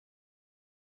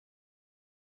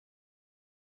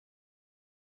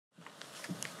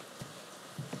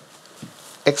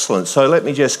Excellent. So let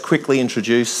me just quickly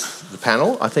introduce the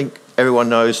panel. I think everyone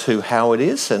knows who Howard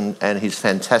is and his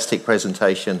fantastic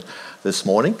presentation this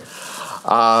morning.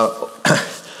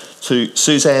 To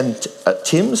Suzanne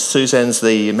Tymms. Suzanne's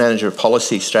the Manager of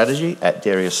Policy Strategy at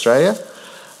Dairy Australia.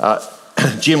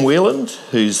 Jim Whelan,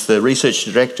 who's the Research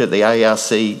Director at the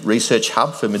ARC Research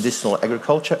Hub for Medicinal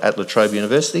Agriculture at La Trobe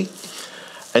University.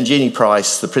 And Jennie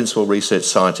Pryce, the Principal Research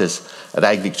Scientist at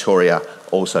Ag Victoria,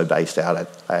 also based out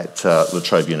at La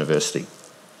Trobe University.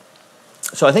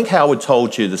 So I think Howard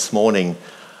told you this morning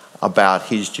about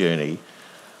his journey,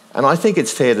 and I think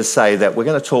it's fair to say that we're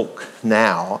going to talk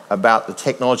now about the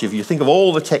technology. If you think of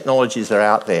all the technologies that are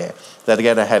out there that are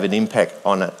going to have an impact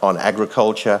on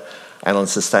agriculture and on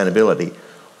sustainability,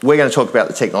 we're going to talk about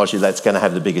the technology that's going to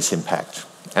have the biggest impact.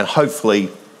 And hopefully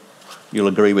you'll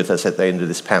agree with us at the end of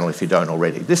this panel if you don't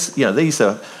already. These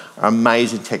are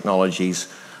amazing technologies.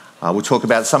 We'll talk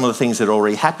about some of the things that are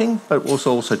already happening, but we'll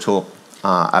also talk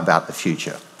about the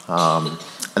future. And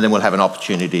then we'll have an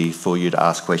opportunity for you to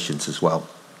ask questions as well.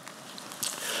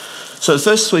 So the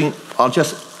first thing, I'll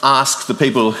just ask the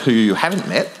people who you haven't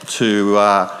met to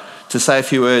say a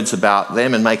few words about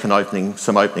them and make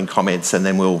some opening comments, and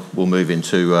then we'll move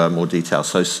into more detail.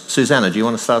 So Susannah, do you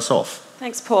want to start us off?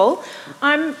 Thanks, Paul.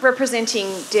 I'm representing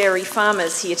dairy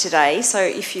farmers here today, so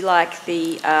if you like,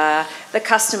 the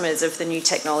customers of the new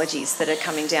technologies that are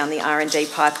coming down the R&D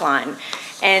pipeline.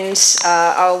 And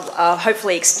I'll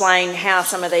hopefully explain how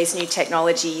some of these new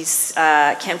technologies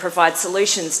can provide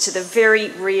solutions to the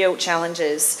very real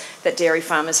challenges that dairy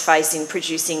farmers face in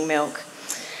producing milk.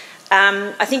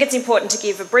 I think it's important to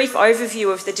give a brief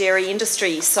overview of the dairy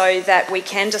industry so that we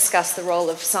can discuss the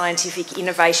role of scientific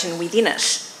innovation within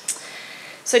it.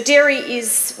 So dairy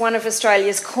is one of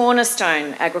Australia's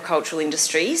cornerstone agricultural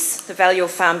industries. The value of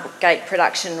farm gate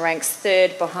production ranks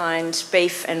third behind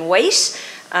beef and wheat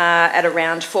at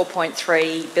around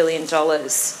 $4.3 billion.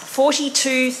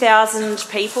 42,000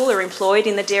 people are employed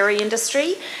in the dairy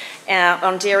industry,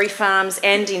 on dairy farms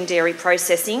and in dairy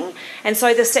processing. And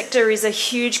so the sector is a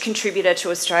huge contributor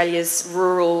to Australia's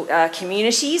rural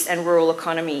communities and rural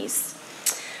economies.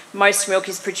 Most milk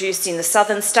is produced in the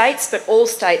southern states, but all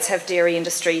states have dairy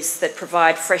industries that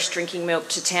provide fresh drinking milk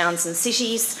to towns and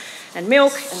cities, and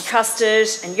milk and custard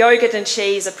and yoghurt and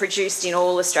cheese are produced in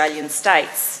all Australian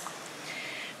states.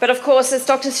 But of course, as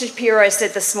Dr. Shapiro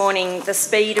said this morning, the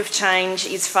speed of change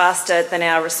is faster than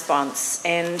our response,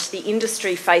 and the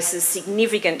industry faces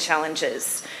significant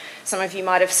challenges. Some of you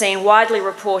might have seen widely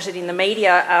reported in the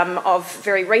media of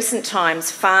very recent times,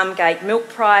 farm gate milk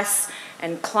price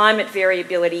and climate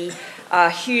variability are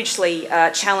hugely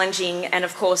challenging, and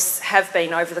of course have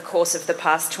been over the course of the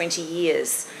past 20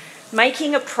 years.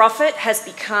 Making a profit has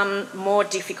become more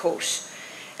difficult,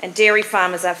 and dairy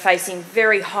farmers are facing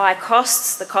very high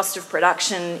costs. The cost of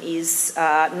production is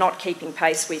not keeping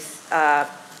pace with,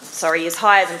 is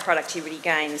higher than productivity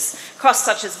gains. Costs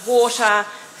such as water,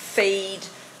 feed,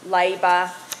 labour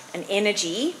and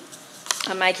energy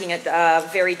are making it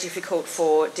very difficult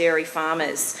for dairy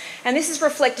farmers. And this is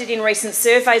reflected in recent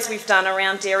surveys we've done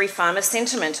around dairy farmer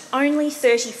sentiment. Only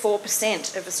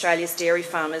 34% of Australia's dairy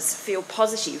farmers feel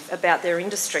positive about their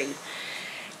industry.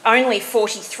 Only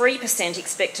 43%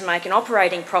 expect to make an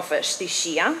operating profit this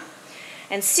year,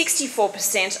 and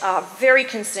 64% are very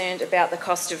concerned about the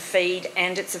cost of feed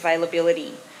and its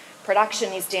availability.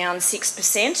 Production is down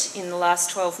 6% in the last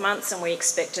 12 months, and we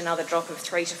expect another drop of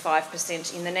 3 to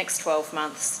 5% in the next 12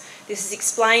 months. This is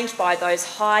explained by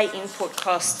those high input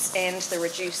costs and the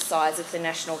reduced size of the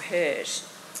national herd.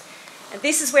 And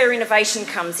this is where innovation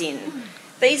comes in.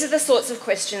 These are the sorts of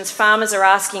questions farmers are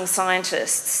asking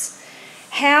scientists.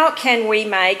 How can we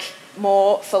make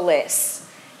more for less?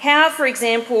 How, for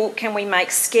example, can we make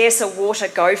scarcer water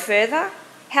go further?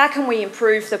 How can we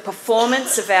improve the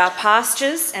performance of our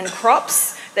pastures and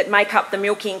crops that make up the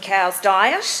milking cow's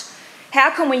diet? How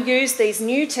can we use these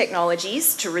new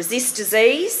technologies to resist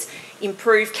disease,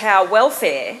 improve cow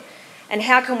welfare, and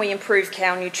how can we improve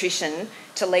cow nutrition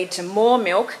to lead to more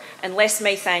milk and less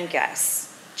methane gas?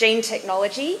 Gene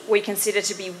technology we consider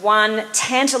to be one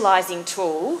tantalising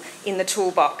tool in the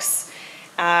toolbox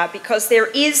because there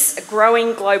is a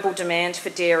growing global demand for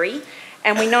dairy,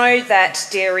 and we know that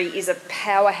dairy is a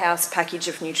powerhouse package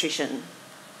of nutrition.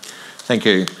 Thank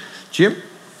you. Jim?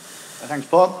 Thanks,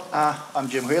 Paul. I'm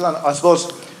Jim Whelan. I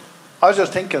suppose I was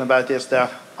just thinking about this there.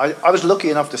 I was lucky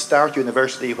enough to start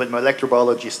university when molecular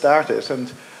biology started,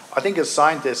 and I think as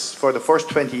scientists, for the first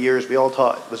 20 years, we all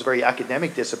thought it was a very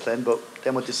academic discipline, but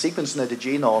then with the sequencing of the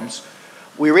genomes,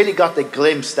 we really got the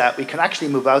glimpse that we can actually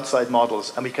move outside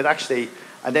models, and we can actually,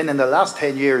 and then in the last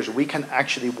 10 years, we can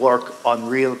actually work on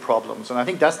real problems. And I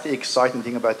think that's the exciting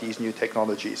thing about these new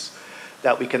technologies,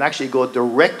 that we can actually go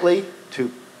directly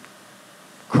to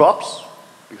crops,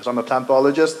 because I'm a plant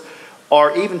biologist,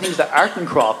 or even things that aren't in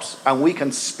crops, and we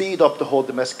can speed up the whole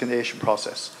domestication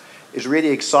process. It's really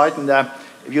exciting that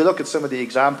if you look at some of the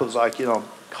examples, like,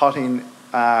 cotton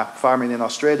farming in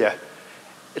Australia,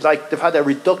 it's like they've had a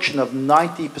reduction of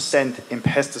 90% in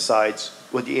pesticides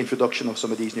with the introduction of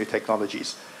some of these new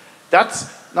technologies. That's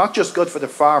not just good for the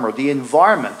farmer, the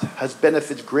environment has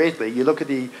benefited greatly. You look at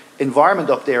the environment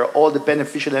up there, all the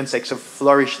beneficial insects have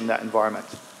flourished in that environment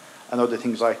and other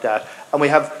things like that. And we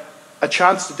have a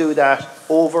chance to do that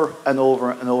over and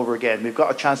over and over again. We've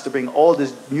got a chance to bring all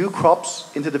these new crops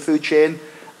into the food chain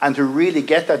and to really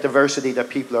get that diversity that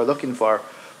people are looking for.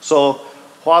 So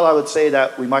while I would say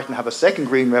that we mightn't have a second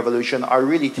green revolution, I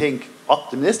really think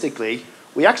optimistically,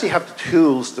 we actually have the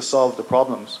tools to solve the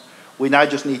problems. We now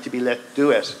just need to be let do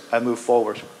it and move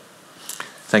forward.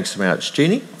 Thanks so much.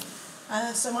 Jennie?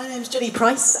 So my name's Jennie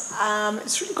Pryce.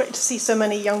 It's really great to see so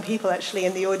many young people actually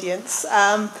in the audience.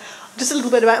 Just a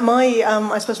little bit about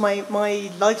I suppose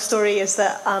my life story is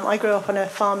that I grew up on a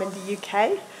farm in the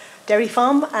UK, dairy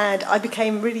farm, and I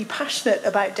became really passionate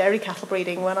about dairy cattle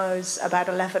breeding when I was about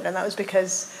 11, and that was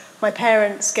because my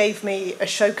parents gave me a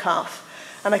show calf.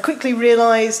 And I quickly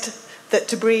realised that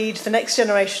to breed the next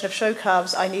generation of show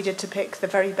calves, I needed to pick the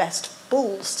very best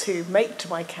bulls to mate to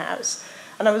my cows.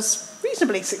 And I was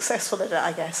reasonably successful at it,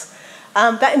 I guess.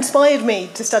 That inspired me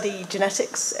to study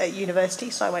genetics at university,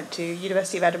 so I went to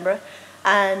University of Edinburgh,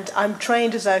 and I'm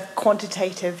trained as a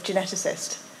quantitative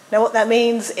geneticist. Now what that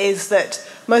means is that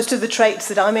most of the traits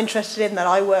that I'm interested in, that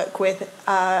I work with,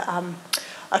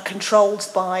 are controlled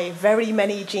by very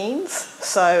many genes.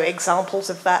 So examples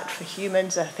of that for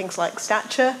humans are things like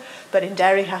stature, but in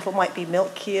dairy cattle might be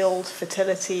milk yield,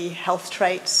 fertility, health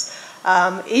traits,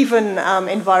 even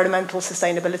environmental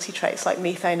sustainability traits like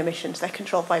methane emissions. They're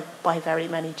controlled by very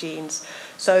many genes.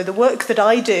 So the work that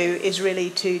I do is really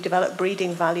to develop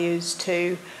breeding values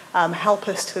to help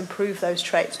us to improve those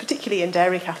traits, particularly in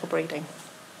dairy cattle breeding.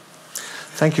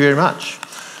 Thank you very much.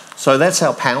 So that's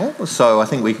our panel. So I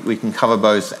think we can cover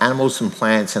both animals and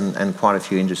plants and quite a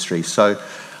few industries. So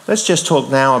let's just talk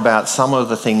now about some of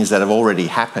the things that have already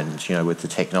happened, with the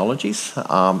technologies.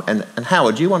 And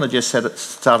Howard, do you want to just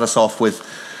start us off with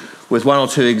one or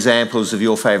two examples of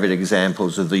your favourite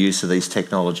examples of the use of these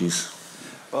technologies?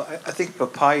 Well, I think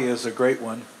papaya is a great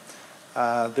one.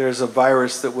 There's a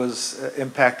virus that was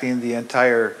impacting the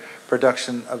entire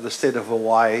production of the state of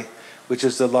Hawaii, which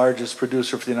is the largest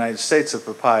producer for the United States of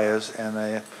papayas, and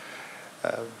a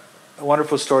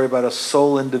wonderful story about a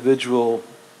sole individual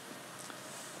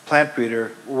plant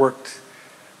breeder worked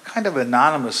kind of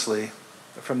anonymously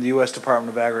from the U.S. Department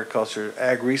of Agriculture,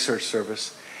 Ag Research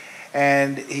Service,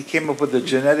 and he came up with a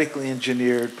genetically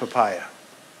engineered papaya.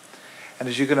 And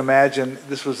as you can imagine,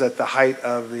 this was at the height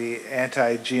of the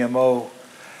anti-GMO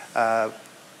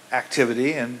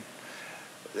activity, and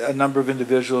a number of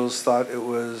individuals thought it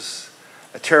was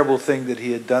a terrible thing that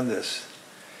he had done this.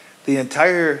 The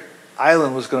entire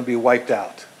island was going to be wiped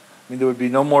out. I mean, there would be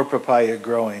no more papaya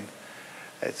growing.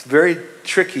 It's very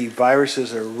tricky.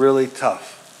 Viruses are really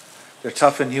tough. They're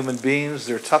tough in human beings.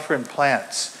 They're tougher in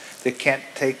plants that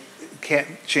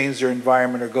can't change their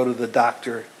environment or go to the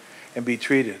doctor and be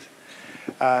treated.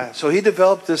 So he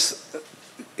developed this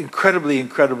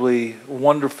incredibly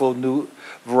wonderful new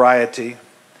variety.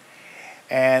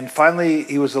 And finally,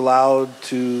 he was allowed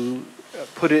to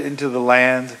put it into the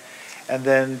land and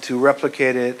then to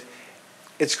replicate it.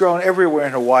 It's grown everywhere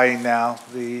in Hawaii now.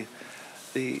 The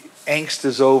angst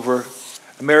is over.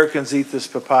 Americans eat this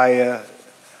papaya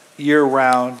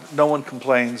year-round. No one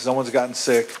complains. No one's gotten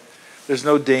sick. There's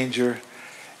no danger.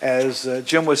 As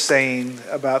Jim was saying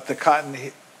about the cotton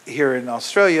here in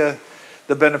Australia,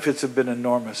 the benefits have been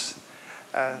enormous.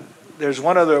 There's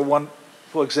one other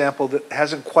wonderful example that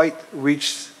hasn't quite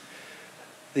reached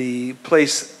the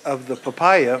place of the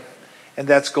papaya, and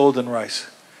that's golden rice.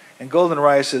 And golden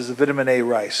rice is a vitamin A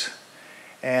rice.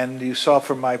 And you saw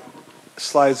from my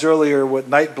slides earlier what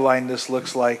night blindness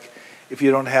looks like if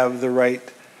you don't have the right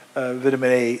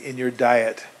vitamin A in your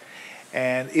diet.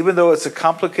 And even though it's a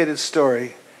complicated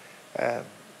story,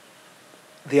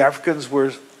 the Africans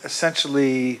were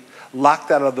essentially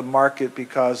locked out of the market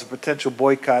because of potential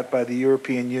boycott by the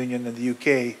European Union and the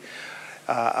UK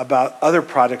about other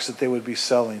products that they would be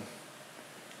selling.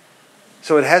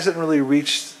 So it hasn't really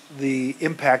reached the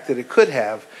impact that it could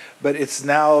have, but it's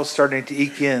now starting to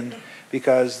eke in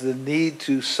because the need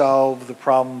to solve the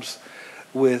problems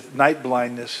with night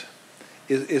blindness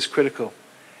is critical.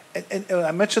 And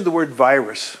I mentioned the word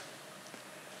virus.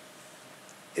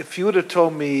 If you would have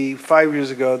told me 5 years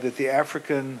ago that the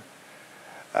African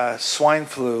swine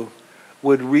flu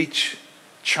would reach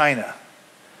China,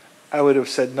 I would have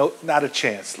said, no, not a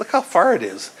chance. Look how far it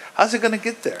is. How's it going to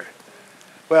get there?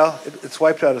 Well, it's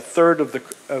wiped out a third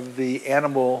of the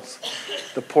animals,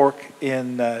 the pork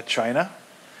in China.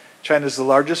 China is the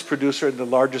largest producer and the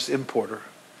largest importer.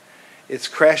 It's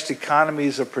crashed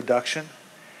economies of production.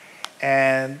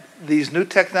 And these new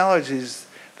technologies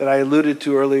that I alluded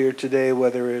to earlier today,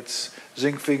 whether it's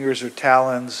zinc fingers or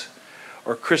talons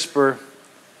or CRISPR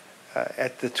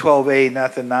at the 12A,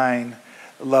 not the 9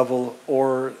 level,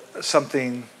 or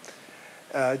something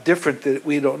different that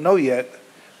we don't know yet,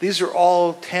 these are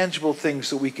all tangible things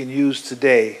that we can use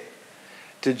today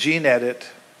to gene edit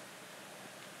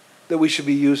that we should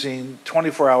be using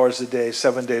 24 hours a day,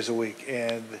 7 days a week.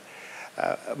 And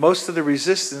most of the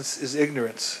resistance is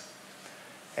ignorance.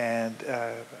 And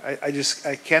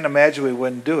I can't imagine we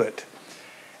wouldn't do it.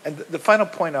 And the final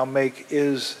point I'll make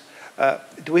is,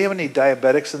 do we have any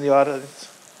diabetics in the audience?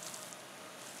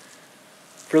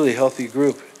 Really healthy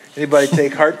group. Anybody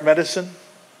take heart medicine?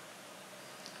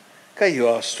 God, you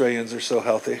Australians are so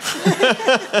healthy.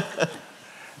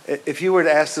 If you were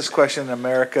to ask this question in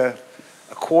America,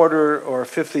 a quarter or a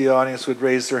fifth of the audience would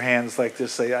raise their hands like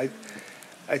this, say,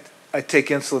 I take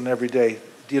insulin every day.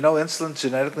 Do you know insulin's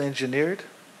genetically engineered?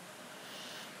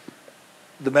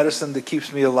 The medicine that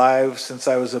keeps me alive since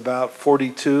I was about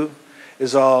 42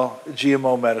 is all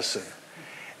GMO medicine.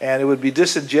 And it would be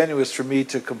disingenuous for me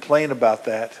to complain about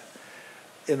that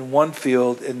in one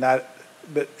field and not,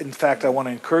 but in fact, I want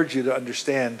to encourage you to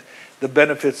understand the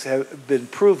benefits have been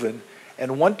proven,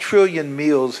 and 1 trillion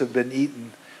meals have been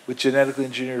eaten with genetically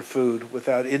engineered food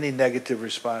without any negative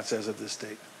response as of this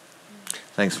date.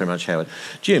 Thanks very much, Howard.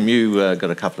 Jim, you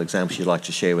got a couple of examples you'd like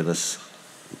to share with us.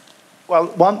 Well,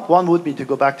 one would be to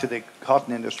go back to the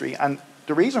cotton industry, and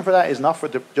the reason for that is not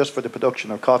just for the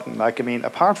production of cotton. Like, I mean,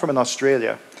 apart from in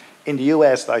Australia, in the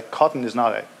US, like, cotton is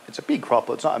not it's a big crop,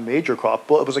 but it's not a major crop,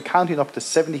 but it was accounting up to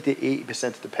 70 to 80%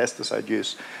 of the pesticide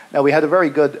use. Now, we had a very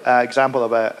good example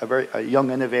of a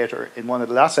young innovator in one of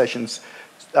the last sessions,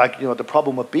 like, you know, the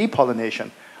problem with bee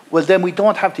pollination. Well, then we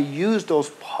don't have to use those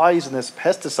poisonous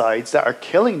pesticides that are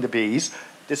killing the bees,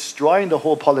 destroying the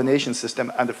whole pollination system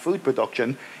and the food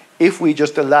production, if we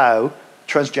just allow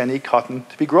transgenic cotton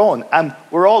to be grown. And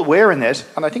we're all wearing it,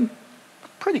 and I think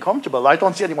pretty comfortable. I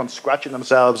don't see anyone scratching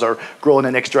themselves or growing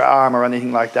an extra arm or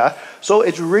anything like that. So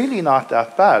it's really not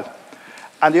that bad.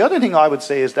 And the other thing I would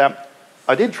say is that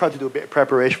I did try to do a bit of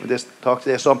preparation for this talk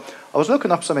today. So I was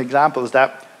looking up some examples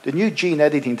that the new gene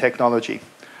editing technology.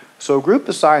 So a group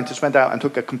of scientists went out and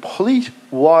took a complete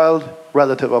wild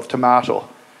relative of tomato,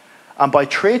 and by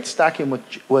trait stacking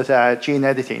with gene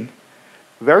editing,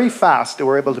 very fast they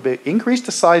were able to increase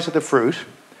the size of the fruit.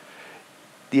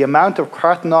 The amount of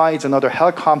carotenoids and other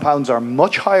health compounds are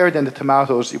much higher than the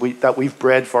tomatoes that we've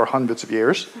bred for hundreds of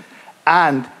years,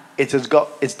 and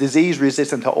it's disease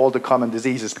resistant to all the common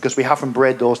diseases because we haven't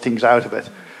bred those things out of it.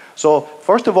 So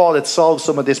first of all, it solves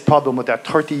some of this problem with that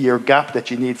 30-year gap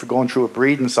that you need for going through a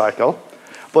breeding cycle,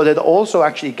 but it also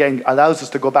actually again allows us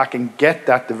to go back and get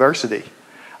that diversity.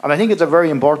 And I think it's a very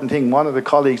important thing. One of the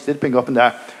colleagues did bring up in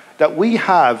that we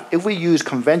have, if we use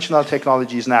conventional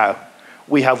technologies now,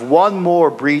 we have one more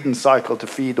breeding cycle to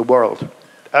feed the world.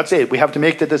 That's it. We have to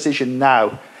make the decision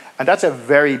now. And that's a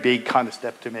very big kind of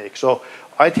step to make. So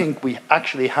I think we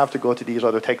actually have to go to these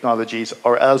other technologies,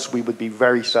 or else we would be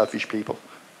very selfish people.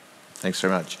 Thanks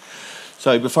very much.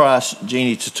 So before I ask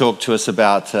Jennie to talk to us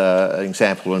about an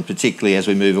example, and particularly as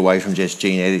we move away from just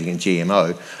gene editing and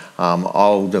GMO,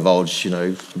 I'll divulge,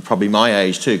 probably my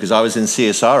age too, because I was in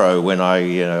CSIRO when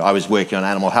I was working on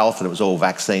animal health, and it was all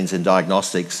vaccines and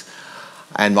diagnostics.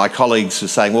 And my colleagues were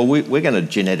saying, well, we're going to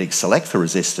genetic select for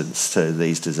resistance to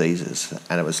these diseases.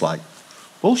 And it was like,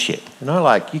 bullshit,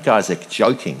 like you guys are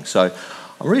joking. So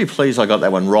I'm really pleased I got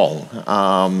that one wrong.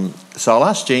 So I'll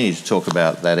ask Jennie to talk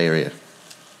about that area.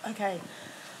 Okay.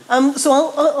 So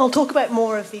I'll talk about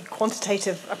more of the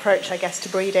quantitative approach, I guess, to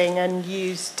breeding, and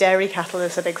use dairy cattle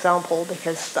as an example,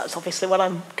 because that's obviously what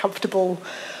I'm comfortable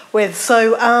with.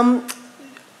 So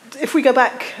if we go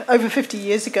back over 50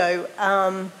 years ago,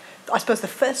 I suppose the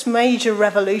first major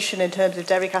revolution in terms of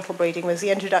dairy cattle breeding was the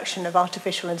introduction of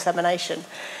artificial insemination.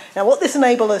 Now, what this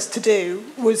enabled us to do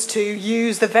was to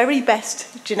use the very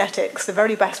best genetics, the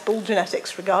very best bull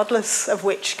genetics, regardless of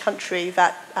which country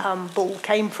that bull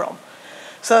came from.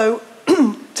 So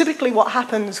typically what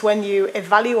happens when you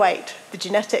evaluate the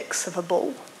genetics of a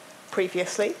bull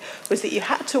previously was that you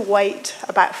had to wait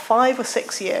about 5 or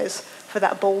 6 years for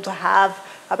that bull to have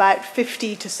about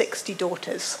 50 to 60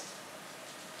 daughters.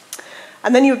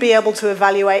 And then you would be able to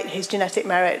evaluate his genetic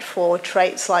merit for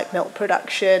traits like milk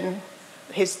production,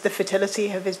 the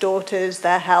fertility of his daughters,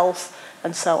 their health,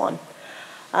 and so on.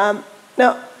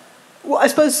 Now, well, I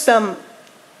suppose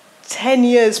 10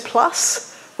 years plus,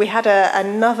 we had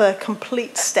another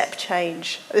complete step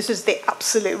change. This was the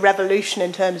absolute revolution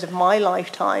in terms of my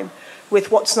lifetime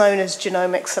with what's known as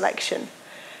genomic selection.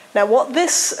 Now, what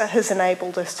this has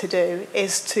enabled us to do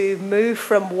is to move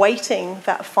from waiting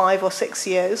that 5 or 6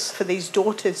 years for these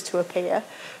daughters to appear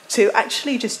to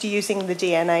actually just using the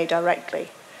DNA directly.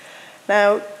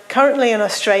 Now, currently in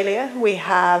Australia, we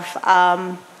have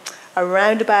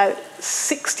around about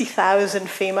 60,000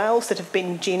 females that have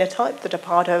been genotyped that are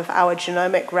part of our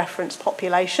genomic reference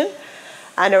population,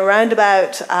 and around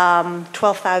about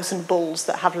 12,000 bulls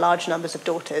that have large numbers of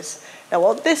daughters. Now,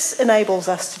 what this enables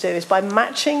us to do is by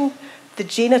matching the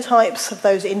genotypes of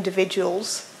those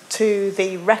individuals to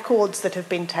the records that have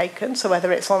been taken, so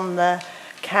whether it's on the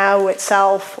cow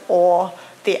itself or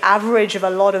the average of a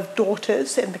lot of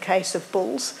daughters in the case of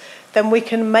bulls, then we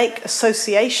can make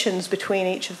associations between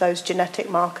each of those genetic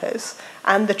markers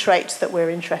and the traits that we're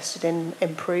interested in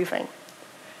improving.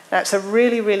 Now, it's a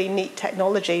really, really neat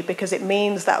technology because it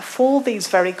means that for these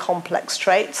very complex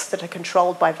traits that are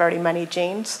controlled by very many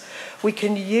genes, we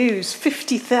can use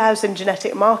 50,000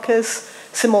 genetic markers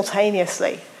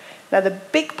simultaneously. Now, the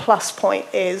big plus point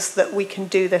is that we can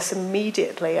do this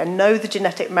immediately and know the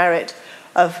genetic merit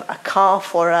of a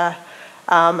calf or a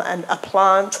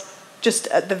plant just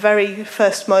at the very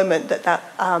first moment that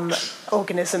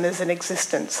organism is in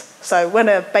existence. So when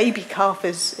a baby calf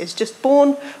is just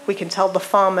born, we can tell the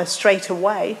farmer straight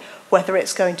away whether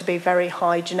it's going to be very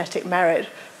high genetic merit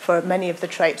for many of the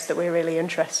traits that we're really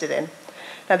interested in.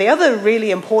 Now, the other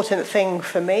really important thing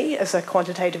for me as a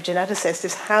quantitative geneticist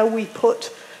is how we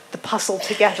put the puzzle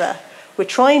together. We're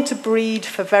trying to breed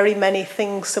for very many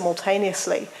things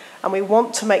simultaneously, and we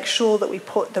want to make sure that we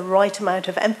put the right amount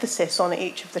of emphasis on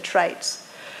each of the traits.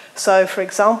 So, for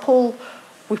example,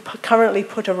 we currently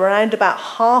put around about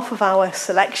half of our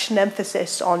selection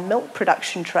emphasis on milk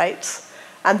production traits,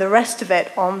 and the rest of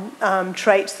it on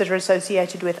traits that are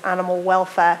associated with animal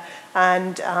welfare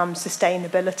and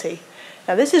sustainability.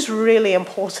 Now, this is really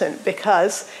important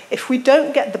because if we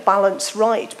don't get the balance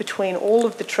right between all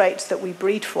of the traits that we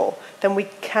breed for, then we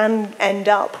can end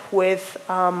up with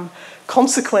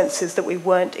consequences that we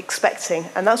weren't expecting.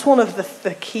 And that's one of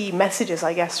the key messages,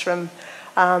 I guess, from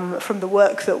the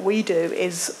work that we do,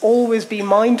 is always be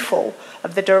mindful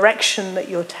of the direction that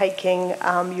you're taking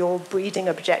your breeding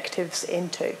objectives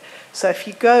into. So if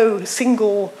you go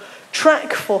single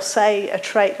track for, say, a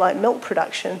trait like milk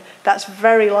production, that's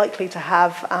very likely to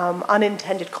have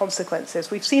unintended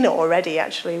consequences. We've seen it already,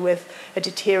 actually, with a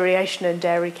deterioration in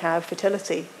dairy cow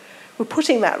fertility. We're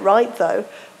putting that right, though,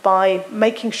 by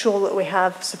making sure that we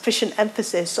have sufficient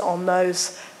emphasis on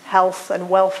those health and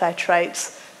welfare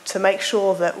traits to make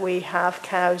sure that we have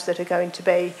cows that are going to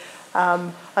be,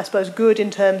 I suppose, good in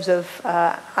terms of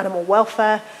animal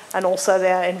welfare and also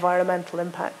their environmental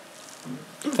impact.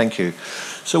 Thank you.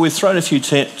 So we've thrown a few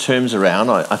terms around.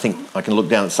 I think I can look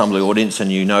down at some of the audience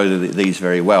and you know these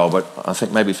very well, but I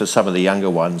think maybe for some of the younger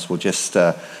ones, we'll just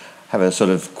have a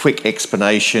sort of quick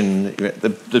explanation.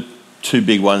 The two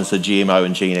big ones, the GMO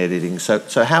and gene editing.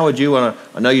 So how would you want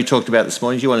to, I know you talked about this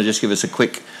morning, do you want to just give us a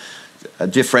quick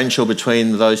differential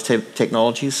between those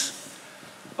technologies?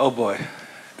 Oh boy,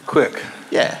 quick.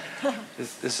 Yeah.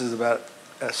 This is about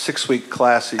a 6-week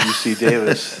class at UC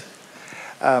Davis.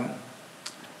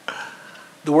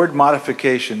 The word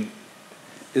modification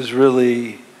is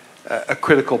really a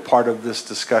critical part of this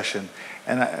discussion,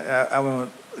 and I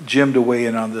want Jim to weigh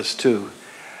in on this too.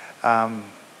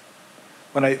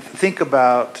 When I think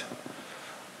about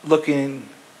looking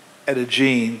at a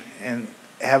gene and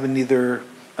having either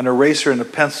an eraser and a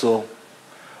pencil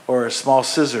or a small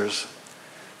scissors,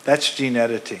 that's gene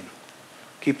editing.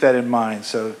 Keep that in mind.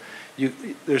 So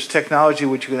there's technology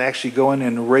which you can actually go in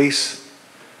and erase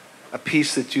a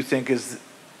piece that you think is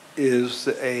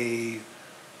a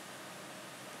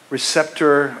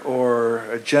receptor or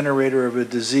a generator of a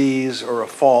disease or a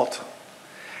fault,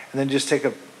 and then just take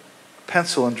a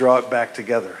pencil and draw it back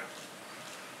together.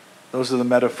 Those are the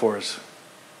metaphors.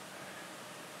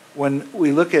 When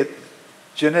we look at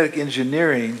genetic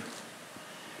engineering,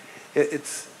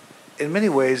 it's in many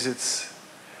ways it's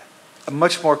a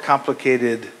much more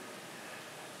complicated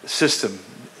system.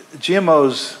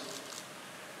 GMOs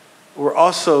were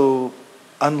also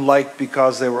unliked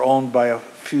because they were owned by a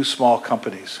few small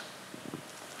companies.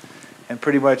 And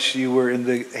pretty much you were in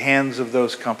the hands of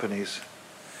those companies.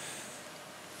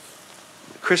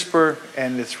 CRISPR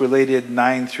and its related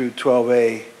 9 through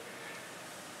 12A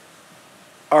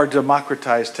are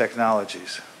democratized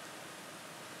technologies.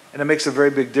 And it makes a very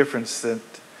big difference that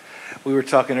we were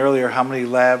talking earlier how many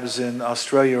labs in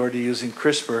Australia are already using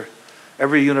CRISPR.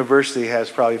 Every university has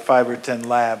probably 5 or 10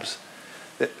 labs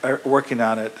that are working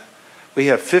on it. We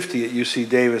have 50 at UC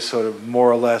Davis, sort of more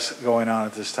or less going on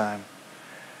at this time.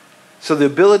 So the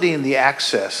ability and the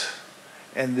access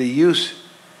and the use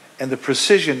and the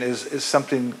precision is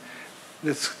something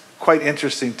that's quite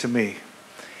interesting to me.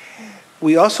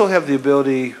 We also have the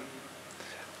ability,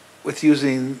 with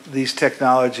using these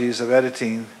technologies of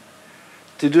editing,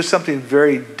 to do something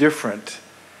very different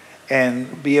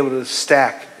and be able to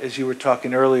stack, as you were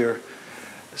talking earlier,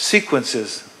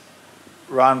 sequences.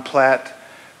 Ron Platt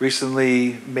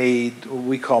recently made what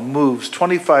we call moves,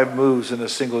 25 moves in a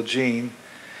single gene.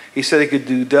 He said he could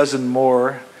do a dozen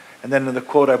more, and then in the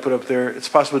quote I put up there, it's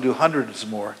possible to do hundreds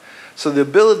more. So the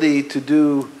ability to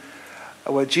do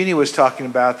what Jennie was talking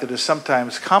about that is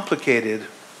sometimes complicated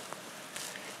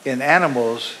in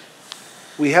animals,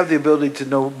 we have the ability to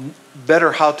know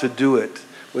better how to do it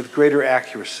with greater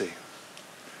accuracy.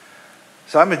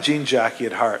 So I'm a gene jockey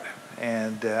at heart,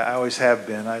 and I always have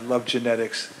been. I love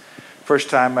genetics. First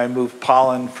time I moved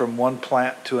pollen from one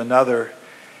plant to another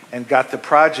and got the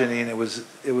progeny, and it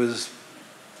was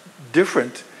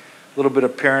different, a little bit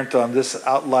apparent on this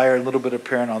outlier, a little bit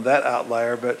apparent on that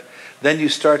outlier, but then you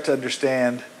start to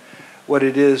understand what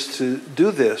it is to do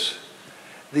this.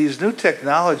 These new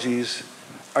technologies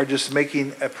are just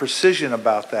making a precision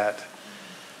about that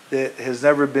has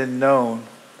never been known.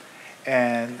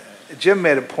 And Jim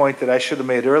made a point that I should have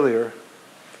made earlier.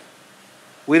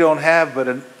 We don't have but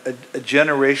a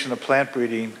generation of plant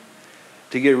breeding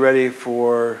to get ready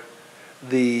for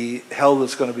the hell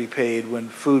that's going to be paid when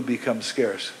food becomes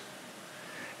scarce.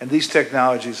 And these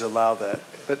technologies allow that.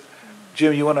 But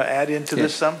Jim, you want to add into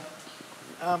this some?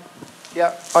 Yeah,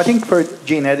 I think for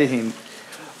gene editing,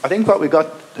 I think what we've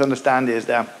got to understand is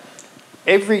that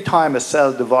every time a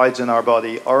cell divides in our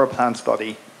body or a plant's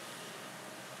body,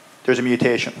 there's a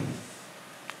mutation.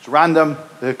 It's random,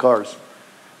 it occurs.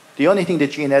 The only thing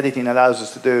that gene editing allows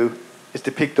us to do is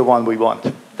to pick the one we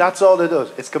want. That's all it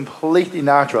does. It's completely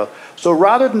natural. So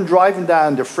rather than driving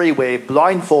down the freeway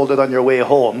blindfolded on your way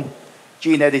home,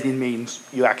 gene editing means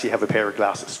you actually have a pair of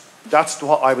glasses. That's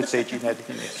what I would say gene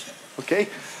editing is. Okay?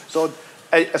 So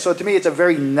to me, it's a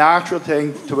very natural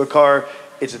thing to occur.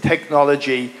 It's a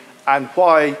technology. And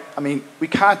why, I mean, we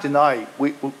can't deny,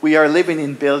 we are living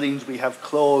in buildings, we have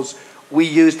clothes, we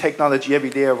use technology every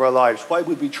day of our lives. Why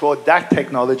would we throw that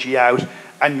technology out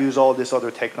and use all this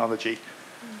other technology?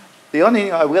 The only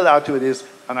thing I will add to it is,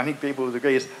 and I think people would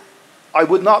agree, is I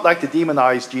would not like to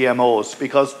demonize GMOs,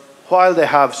 because while they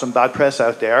have some bad press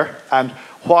out there, and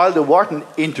while they weren't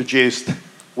introduced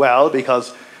well,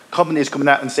 because companies coming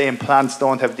out and saying plants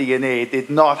don't have DNA did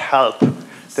not help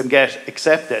them get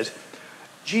accepted,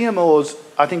 GMOs,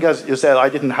 I think as you said, I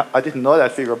didn't know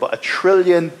that figure, but 1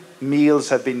 trillion meals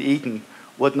have been eaten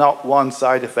with not one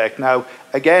side effect. Now,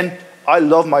 again, I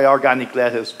love my organic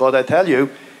lettuce, but I tell you,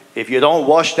 if you don't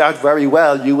wash that very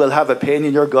well, you will have a pain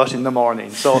in your gut in the morning.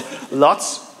 So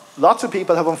lots of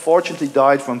people have unfortunately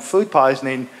died from food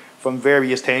poisoning from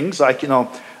various things. Like, you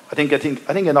know, I think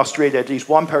in Australia at least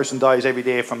one person dies every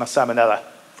day from a salmonella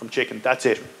from chicken. That's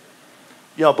it.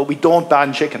 You know, but we don't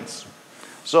ban chickens.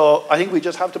 So I think we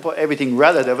just have to put everything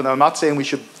relative, and I'm not saying we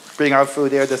should bring out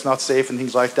food there that's not safe and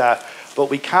things like that,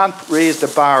 but we can't raise the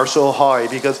bar so high,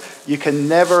 because you can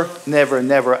never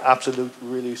absolutely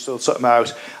really sort something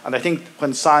out. And I think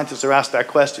when scientists are asked that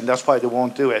question, that's why they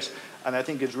won't do it. And I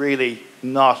think it's really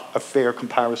not a fair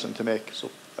comparison to make. So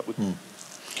that would. I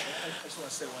just want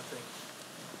to say one thing.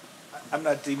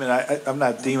 I'm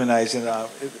not demonizing.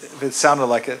 If it sounded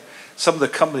like it, some of the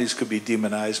companies could be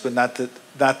demonized, but not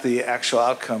the actual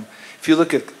outcome. If you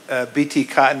look at BT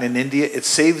cotton in India, it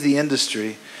saved the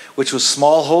industry, which was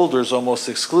smallholders almost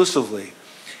exclusively.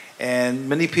 And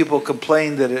many people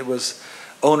complained that it was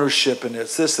ownership and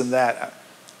it's this and that.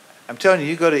 I'm telling you,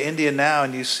 you go to India now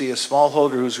and you see a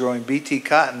smallholder who's growing BT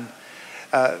cotton,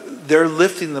 they're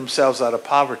lifting themselves out of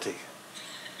poverty.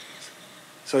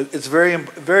 So it's very,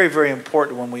 very, very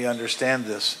important when we understand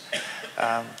this.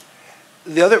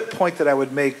 The other point that I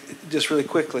would make, just really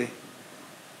quickly,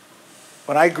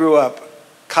 when I grew up,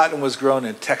 cotton was grown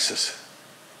in Texas,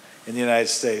 in the United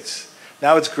States.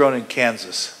 Now it's grown in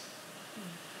Kansas.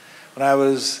 When I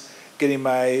was getting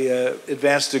my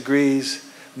advanced degrees,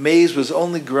 maize was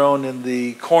only grown in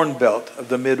the corn belt of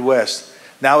the Midwest.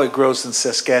 Now it grows in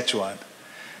Saskatchewan.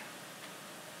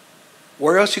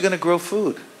 Where else are you going to grow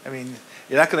food? I mean,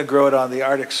 you're not going to grow it on the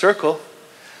Arctic Circle.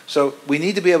 So we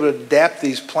need to be able to adapt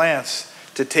these plants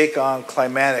to take on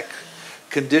climatic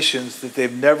conditions that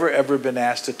they've never ever been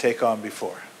asked to take on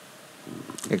before.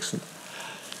 Excellent.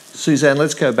 Susannah,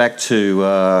 let's go back to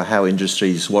what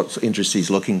industry is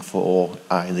looking for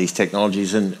in these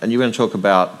technologies, and you're going to talk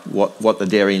about what the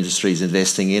dairy industry is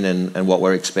investing in and what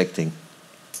we're expecting.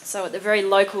 So at the very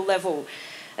local level,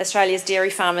 Australia's dairy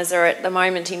farmers are at the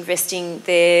moment investing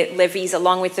their levies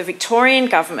along with the Victorian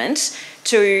government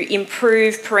to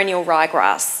improve perennial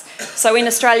ryegrass. So in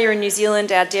Australia and New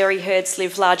Zealand, our dairy herds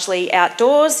live largely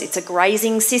outdoors. It's a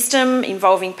grazing system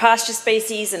involving pasture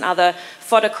species and other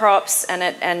fodder crops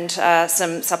and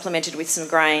some supplemented with some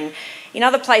grain. In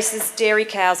other places, dairy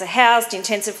cows are housed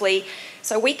intensively.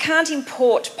 So we can't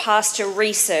import pasture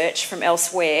research from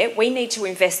elsewhere. We need to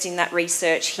invest in that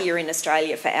research here in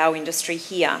Australia for our industry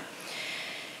here.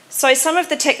 So some of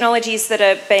the technologies that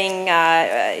are being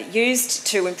used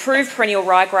to improve perennial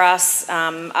ryegrass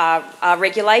are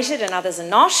regulated and others are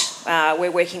not.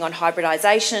 We're working on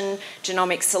hybridisation,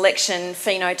 genomic selection,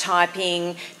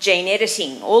 phenotyping, gene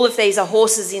editing. All of these are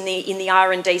horses in the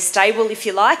R&D stable, if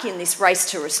you like, in this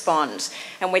race to respond.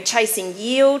 And we're chasing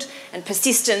yield and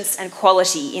persistence and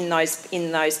quality in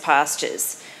those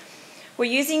pastures. We're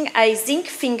using a zinc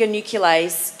finger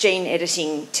nuclease gene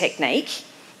editing technique,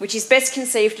 which is best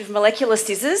conceived of molecular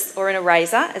scissors or in a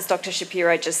razor, as Dr.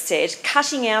 Shapiro just said,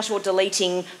 cutting out or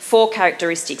deleting 4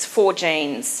 characteristics, 4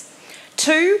 genes.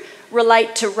 2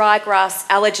 relate to ryegrass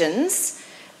allergens,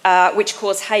 which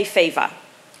cause hay fever.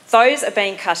 Those are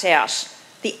being cut out.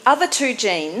 The other 2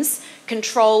 genes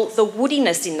control the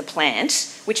woodiness in the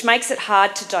plant, which makes it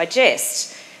hard to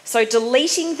digest. So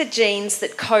deleting the genes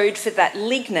that code for that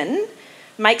lignin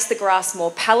makes the grass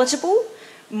more palatable,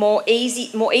 more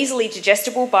easily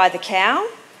digestible by the cow,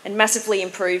 and massively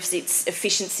improves its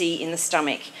efficiency in the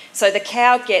stomach. So the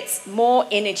cow gets more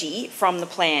energy from the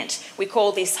plant. We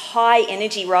call this high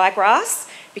energy ryegrass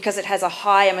because it has a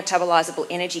higher metabolisable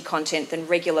energy content than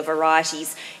regular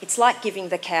varieties. It's like giving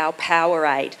the cow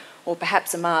Powerade or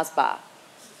perhaps a Mars bar.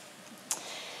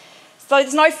 So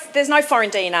there's no foreign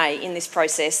DNA in this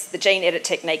process. The gene edit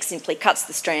technique simply cuts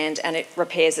the strand and it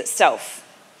repairs itself.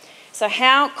 So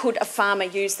how could a farmer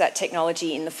use that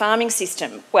technology in the farming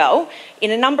system? Well,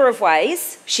 in a number of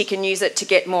ways, she can use it to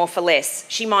get more for less.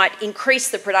 She might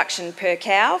increase the production per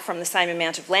cow from the same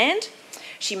amount of land.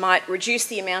 She might reduce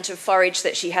the amount of forage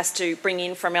that she has to bring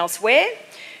in from elsewhere.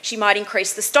 She might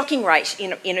increase the stocking rate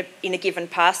in a given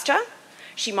pasture.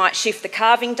 She might shift the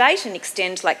calving date and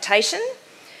extend lactation.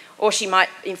 Or she might,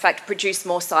 in fact, produce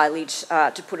more silage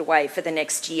to put away for the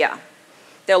next year.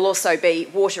 There'll also be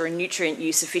water and nutrient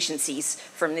use efficiencies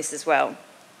from this as well.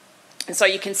 And so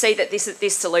you can see that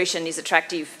this solution is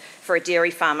attractive for a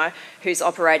dairy farmer who's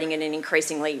operating in an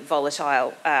increasingly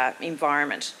volatile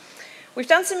environment. We've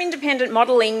done some independent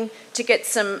modelling to get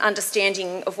some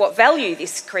understanding of what value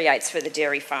this creates for the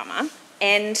dairy farmer.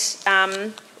 And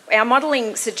our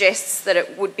modelling suggests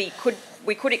that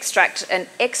we could extract an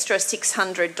extra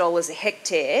 $600 a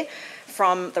hectare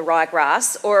from the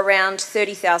ryegrass, or around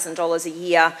 $30,000 a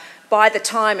year by the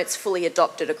time it's fully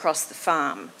adopted across the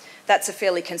farm. That's a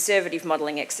fairly conservative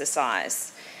modelling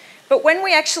exercise. But when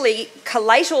we actually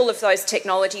collate all of those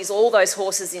technologies, all those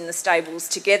horses in the stables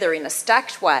together in a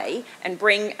stacked way and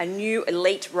bring a new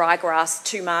elite ryegrass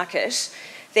to market,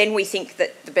 then we think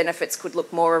that the benefits could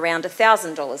look more around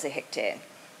 $1,000 a hectare.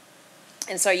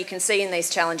 And so you can see in these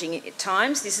challenging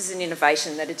times, this is an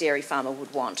innovation that a dairy farmer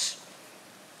would want.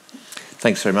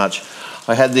 Thanks very much.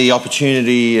 I had the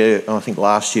opportunity, I think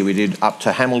last year we did up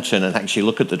to Hamilton and actually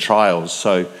look at the trials.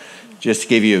 So just to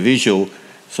give you a visual,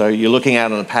 so you're looking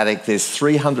out on a paddock, there's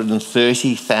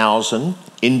 330,000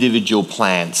 individual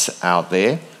plants out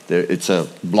there. It's a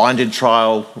blinded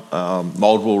trial,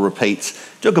 multiple repeats.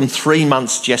 It took them 3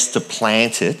 months just to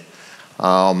plant it.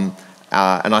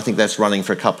 And I think that's running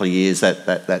for a couple of years,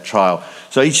 that trial.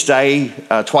 So each day,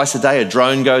 twice a day, a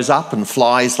drone goes up and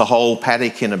flies the whole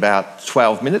paddock in about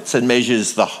 12 minutes and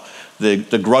measures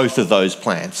the growth of those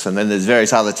plants. And then there's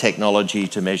various other technology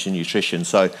to measure nutrition.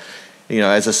 So, you know,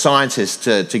 as a scientist,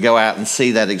 to go out and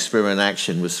see that experiment in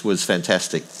action was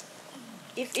fantastic.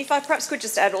 If I perhaps could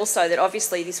just add also that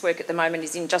obviously this work at the moment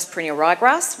is in just perennial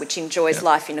ryegrass, which enjoys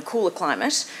life in a cooler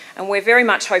climate, and we're very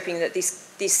much hoping that this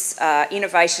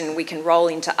innovation we can roll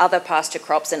into other pasture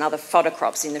crops and other fodder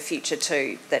crops in the future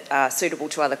too that are suitable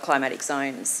to other climatic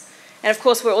zones. And of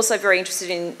course we're also very interested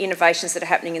in innovations that are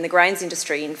happening in the grains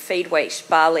industry, in feed wheat,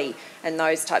 barley and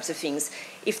those types of things.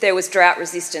 If there was drought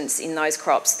resistance in those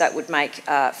crops, that would make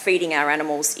feeding our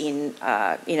animals in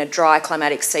a dry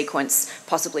climatic sequence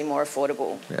possibly more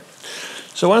affordable. Yeah.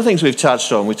 So one of the things we've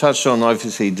touched on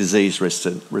obviously disease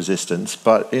resistance,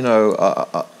 but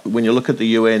when you look at the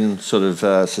UN sort of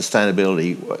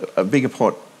sustainability, a bigger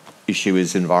issue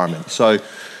is environment. So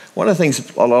one of the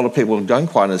things a lot of people don't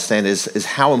quite understand is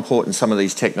how important some of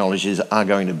these technologies are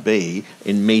going to be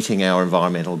in meeting our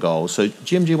environmental goals. So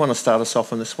Jim, do you want to start us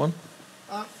off on this one?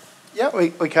 Yeah,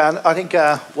 we can. I think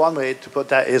one way to put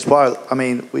that is,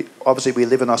 we obviously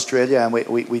live in Australia and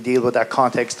we deal with that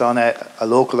context on a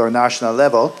local or national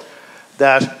level,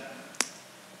 that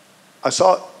I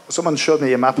saw, someone showed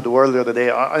me a map of the world the other day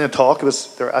on a talk,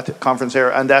 they're at the conference here,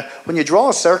 and when you draw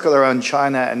a circle around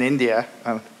China and India,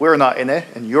 and we're not in it,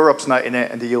 and Europe's not in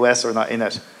it, and the US are not in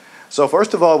it. So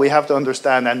first of all, we have to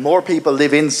understand that more people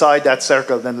live inside that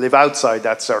circle than live outside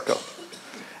that circle.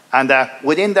 And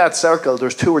within that circle,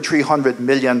 there's 200 or 300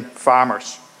 million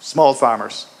farmers, small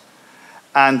farmers.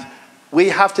 And we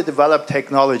have to develop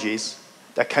technologies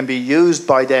that can be used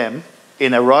by them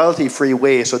in a royalty-free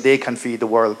way so they can feed the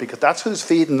world, because that's who's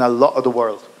feeding a lot of the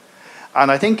world.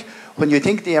 And I think when you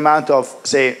think the amount of,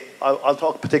 say, I'll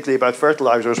talk particularly about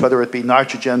fertilizers, whether it be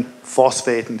nitrogen,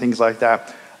 phosphate, and things like that.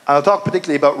 And I'll talk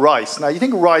particularly about rice. Now, you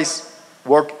think rice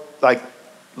work like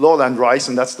lowland rice,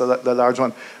 and that's the large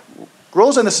one,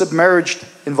 grows in a submerged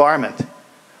environment.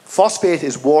 Phosphate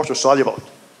is water soluble.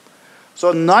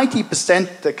 So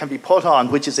 90% that can be put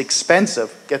on, which is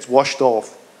expensive, gets washed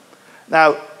off.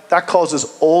 Now, that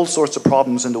causes all sorts of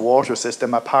problems in the water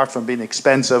system, apart from being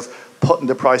expensive, putting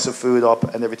the price of food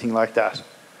up and everything like that.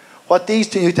 What these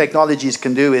two new technologies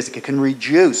can do is it can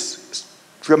reduce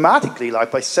dramatically,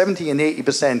 like by 70 and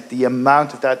 80%, the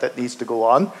amount of that needs to go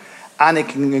on, and it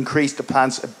can increase the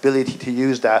plant's ability to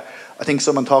use that. I think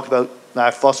someone talked about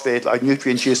phosphate, like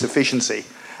nutrient use efficiency.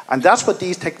 And that's what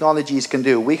these technologies can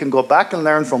do. We can go back and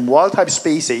learn from wild-type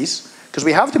species, because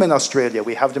we have them in Australia,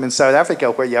 we have them in South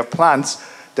Africa, where you have plants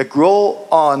that grow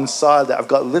on soil that have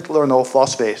got little or no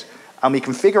phosphate. And we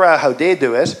can figure out how they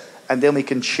do it, and then we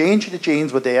can change the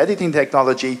genes with the editing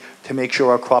technology to make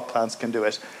sure our crop plants can do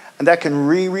it. And that can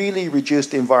really reduce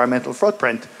the environmental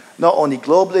footprint, not only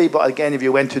globally, but again, if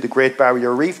you went to the Great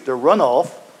Barrier Reef, the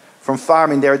runoff from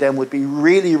farming there then would be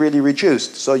really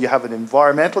reduced. So you have an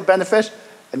environmental benefit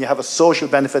and you have a social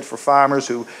benefit for farmers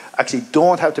who actually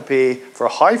don't have to pay for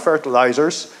high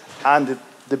fertilizers, and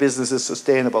the business is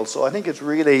sustainable. So I think it's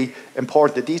really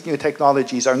important that these new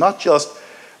technologies are not just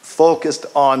focused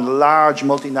on large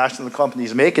multinational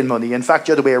companies making money. In fact,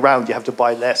 the other way around, you have to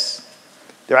buy less.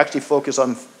 They're actually focused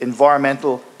on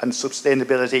environmental and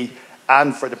sustainability,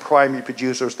 and for the primary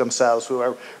producers themselves, who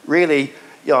are really,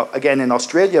 again, in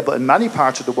Australia, but in many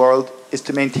parts of the world, is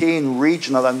to maintain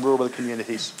regional and rural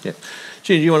communities. Yeah.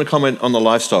 Jennie, do you want to comment on the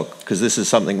livestock? Because this is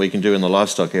something we can do in the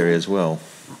livestock area as well.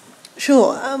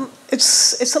 Sure. It's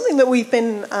something that we've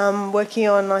been working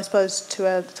on, I suppose,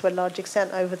 to a large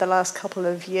extent over the last couple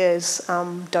of years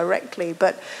directly.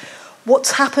 But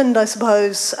what's happened, I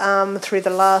suppose, through the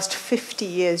last 50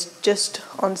 years just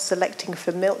on selecting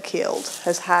for milk yield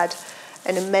has had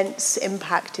an immense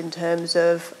impact in terms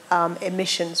of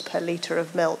emissions per litre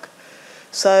of milk.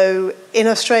 So in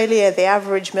Australia, the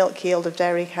average milk yield of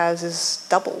dairy cows has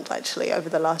doubled, actually, over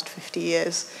the last 50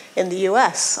 years. In the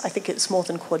US, I think it's more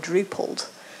than quadrupled.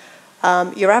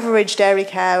 Your average dairy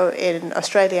cow in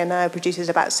Australia now produces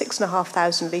about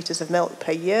 6,500 litres of milk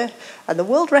per year, and the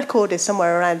world record is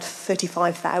somewhere around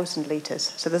 35,000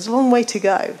 litres. So there's a long way to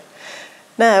go.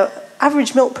 Now,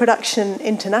 average milk production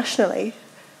internationally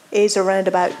is around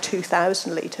about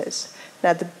 2,000 litres.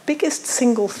 Now, the biggest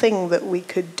single thing that we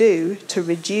could do to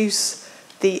reduce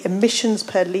the emissions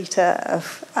per litre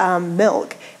of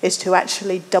milk is to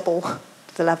actually double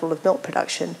the level of milk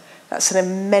production. That's an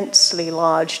immensely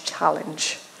large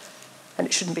challenge, and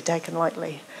it shouldn't be taken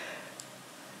lightly.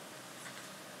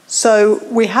 So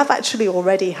we have actually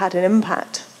already had an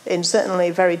impact in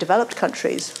certainly very developed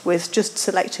countries with just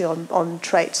selecting on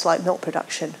traits like milk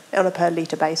production on a per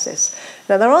litre basis.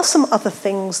 Now, there are some other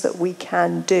things that we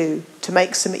can do to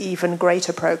make some even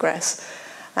greater progress.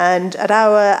 And at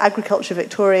our Agriculture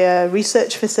Victoria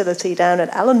research facility down at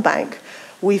Ellenbank,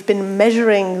 we've been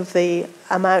measuring the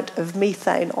amount of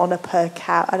methane on a per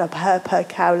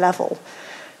cow level.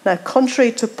 Now,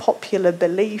 contrary to popular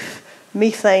belief,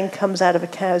 methane comes out of a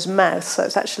cow's mouth, so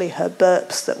it's actually her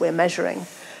burps that we're measuring.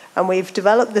 And we've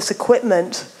developed this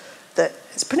equipment that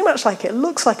it's pretty much like, it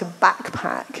looks like a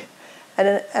backpack.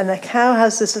 And a cow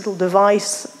has this little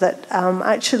device that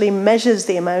actually measures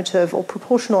the amount of, or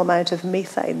proportional amount of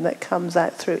methane that comes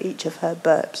out through each of her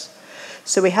burps.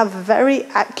 So we have very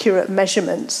accurate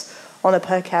measurements on a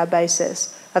per cow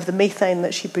basis of the methane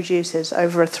that she produces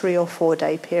over a 3 or 4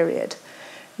 day period.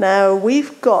 Now,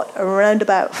 we've got around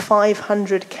about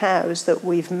 500 cows that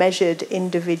we've measured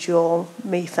individual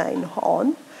methane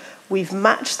on. We've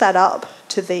matched that up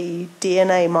to the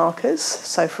DNA markers.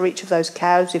 So for each of those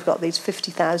cows, we've got these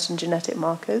 50,000 genetic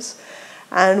markers.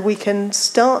 And we can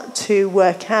start to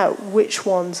work out which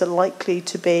ones are likely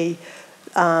to be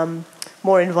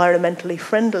more environmentally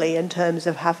friendly in terms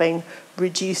of having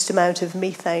reduced amount of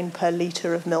methane per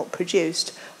litre of milk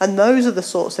produced. And those are the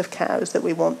sorts of cows that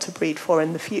we want to breed for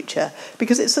in the future,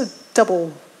 because it's a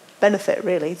double benefit,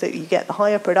 really, that you get the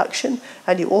higher production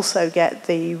and you also get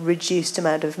the reduced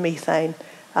amount of methane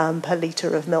per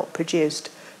litre of milk produced.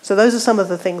 So those are some of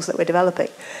the things that we're developing.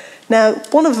 Now,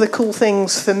 one of the cool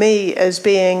things for me as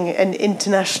being an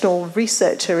international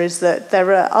researcher is that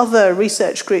there are other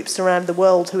research groups around the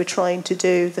world who are trying to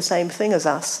do the same thing as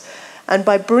us. And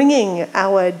by bringing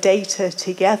our data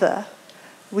together,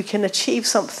 we can achieve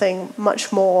something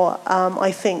much more,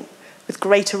 I think, with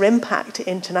greater impact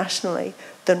internationally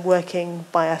than working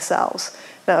by ourselves.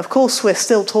 Now, of course, we're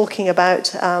still talking about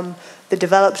the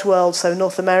developed world, so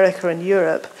North America and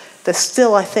Europe. There's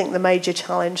still, I think, the major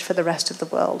challenge for the rest of the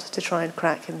world to try and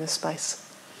crack in this space.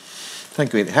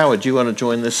 Thank you. Howard, do you want to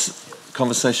join this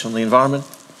conversation on the environment?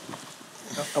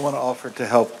 I want to offer to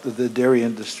help the dairy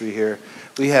industry here.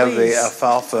 We have an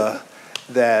alfalfa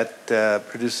that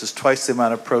produces twice the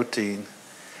amount of protein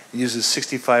and uses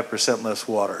 65% less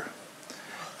water.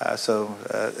 So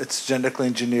it's genetically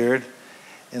engineered.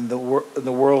 In the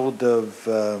world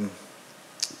of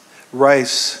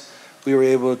rice, we were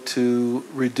able to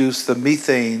reduce the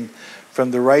methane from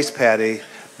the rice paddy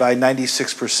by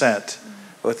 96%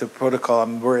 with a protocol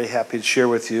I'm very happy to share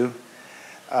with you.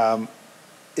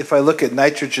 If I look at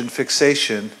nitrogen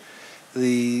fixation,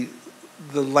 the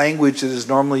language that is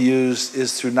normally used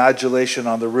is through nodulation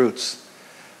on the roots.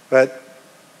 But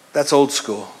that's old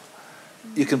school.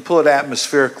 You can pull it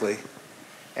atmospherically,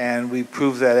 and we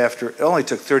proved that after, it only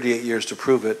took 38 years to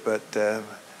prove it, but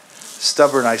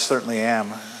stubborn I certainly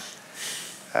am.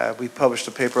 We published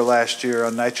a paper last year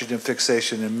on nitrogen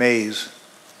fixation in maize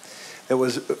that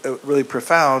was really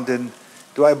profound. And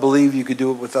do I believe you could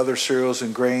do it with other cereals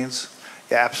and grains?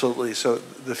 Yeah, absolutely. So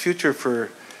the future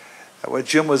for what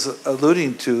Jim was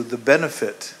alluding to, the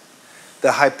benefit,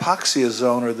 the hypoxia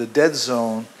zone or the dead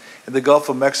zone in the Gulf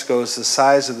of Mexico is the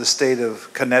size of the state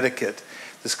of Connecticut.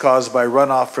 That's caused by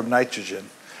runoff from nitrogen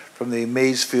from the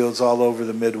maize fields all over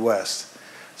the Midwest.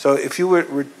 So if you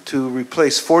were to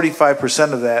replace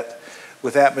 45% of that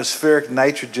with atmospheric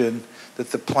nitrogen that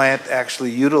the plant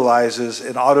actually utilizes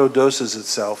and auto-doses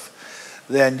itself,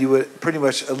 then you would pretty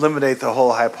much eliminate the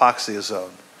whole hypoxia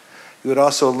zone. You would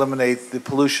also eliminate the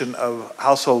pollution of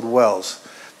household wells.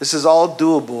 This is all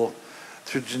doable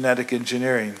through genetic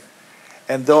engineering.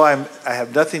 And though I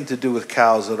have nothing to do with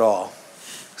cows at all,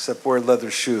 except wear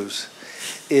leather shoes,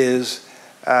 is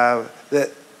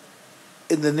that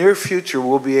in the near future,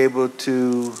 we'll be able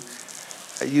to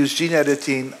use gene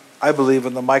editing, I believe,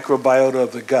 in the microbiota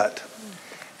of the gut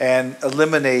and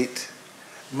eliminate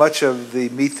much of the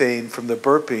methane from the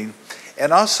burping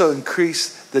and also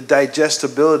increase the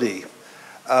digestibility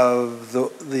of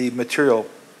the material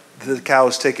the cow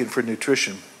is taking for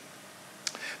nutrition.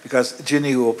 Because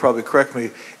Jennie will probably correct me,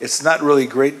 it's not really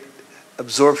great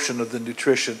absorption of the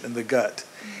nutrition in the gut.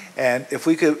 And if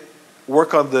we could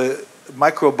work on the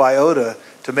microbiota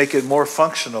to make it more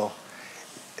functional,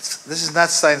 this is not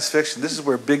science fiction. This is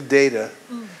where big data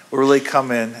will really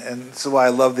come in. And this is why I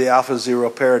love the alpha zero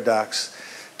paradox.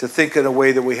 To think in a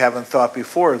way that we haven't thought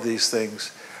before of these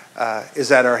things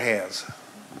is at our hands.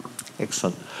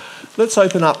 Excellent. Let's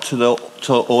open up to the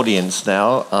audience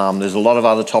now. There's a lot of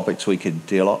other topics we could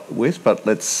deal with, but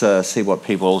let's see what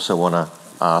people also want to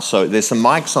ask. So there's some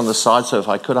mics on the side, so if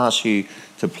I could ask you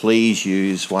to please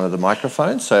use one of the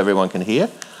microphones so everyone can hear.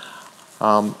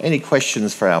 Any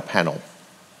questions for our panel?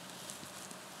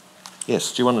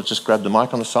 Yes, do you want to just grab the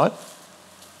mic on the side?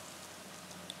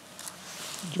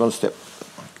 Do you want to step?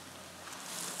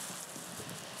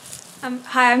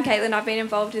 Hi, I'm Caitlin. I've been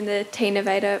involved in the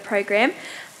T-Innovator program.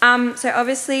 So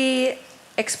obviously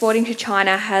exporting to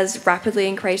China has rapidly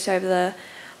increased over the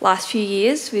last few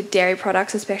years with dairy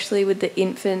products, especially with the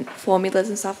infant formulas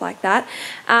and stuff like that.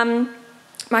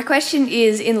 My question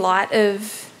is, in light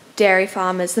of dairy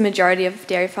farmers, the majority of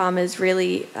dairy farmers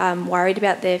really worried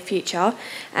about their future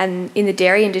and in the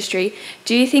dairy industry,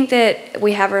 do you think that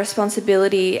we have a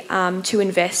responsibility to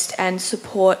invest and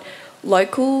support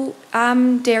local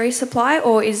dairy supply,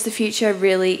 or is the future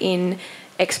really in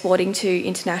exporting to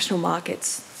international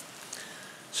markets?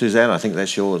 Susannah, I think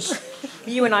that's yours.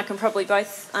 You and I can probably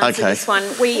both answer Okay. this one.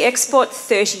 We export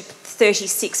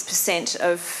 36%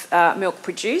 of milk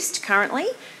produced currently,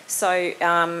 so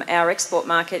our export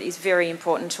market is very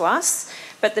important to us.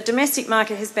 But the domestic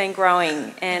market has been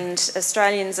growing, and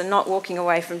Australians are not walking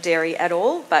away from dairy at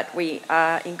all, but we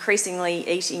are increasingly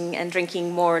eating and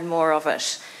drinking more and more of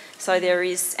it. So there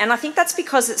is, and I think that's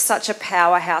because it's such a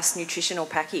powerhouse nutritional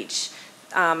package.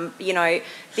 You know,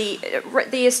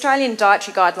 the Australian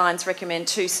dietary guidelines recommend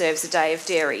 2 serves a day of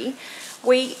dairy.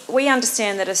 We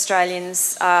understand that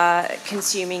Australians are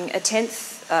consuming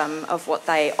 1/10 of what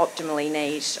they optimally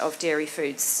need of dairy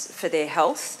foods for their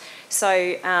health.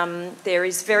 So there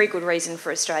is very good reason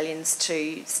for Australians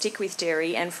to stick with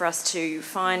dairy and for us to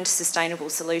find sustainable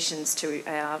solutions to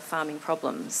our farming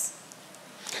problems.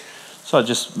 So I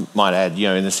just might add, you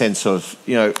know, in the sense of,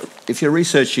 you know, if you're a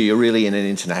researcher, you're really in an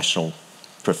international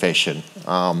profession.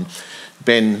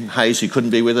 Ben Hayes, who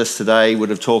couldn't be with us today, would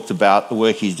have talked about the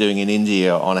work he's doing in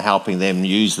India on helping them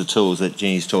use the tools that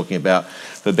Jennie's talking about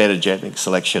for better genetic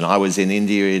selection. I was in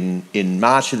India in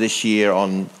March of this year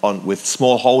with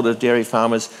smallholder dairy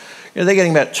farmers. You know, they're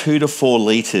getting about 2 to 4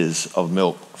 litres of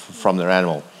milk from their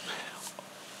animal.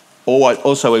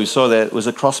 Also, we saw that was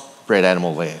a crossbred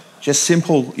animal there. Just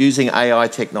simple, using AI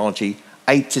technology,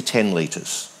 8 to 10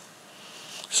 litres.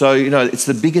 So, you know, it's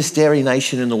the biggest dairy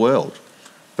nation in the world.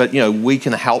 But, you know, we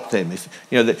can help them. If,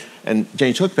 you know, and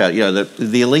Jennie talked about, you know,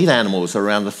 the elite animals are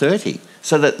around the 30.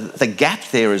 So that the gap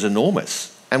there is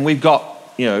enormous. And we've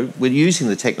got, you know, we're using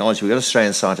the technology. We've got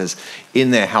Australian scientists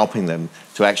in there helping them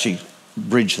to actually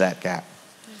bridge that gap.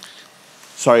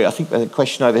 Sorry, I think the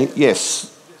question over here. Yes.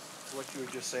 What you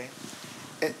were just saying.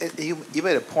 You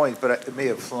made a point, but it may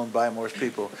have flown by most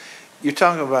people. You're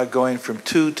talking about going from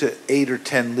 2 to 8 or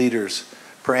 10 liters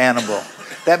per animal.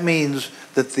 That means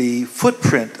that the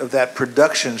footprint of that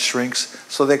production shrinks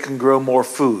so they can grow more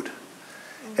food.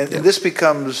 And this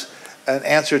becomes an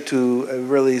answer to a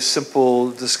really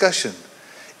simple discussion.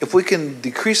 If we can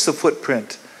decrease the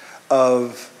footprint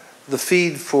of the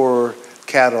feed for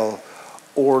cattle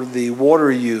or the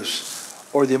water use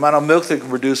or the amount of milk they can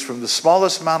produce from the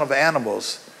smallest amount of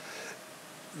animals,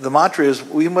 the mantra is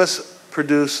we must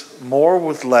produce more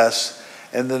with less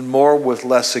and then more with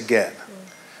less again.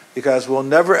 Because we'll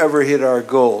never ever hit our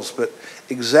goals. But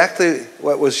exactly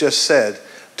what was just said,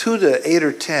 2 to 8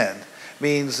 or 10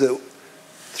 means that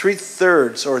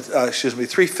 3/5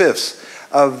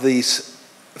 of the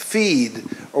feed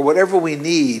or whatever we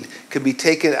need can be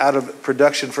taken out of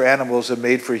production for animals and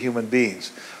made for human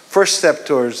beings. First step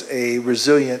towards a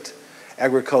resilient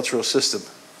agricultural system.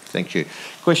 Thank you.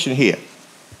 Question here.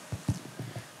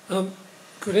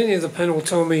 Could any of the panel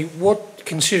tell me what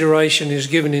consideration is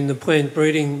given in the plant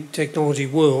breeding technology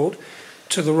world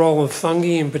to the role of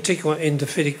fungi, in particular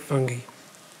endophytic fungi?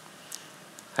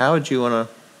 Howard, do you want to?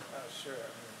 Sure.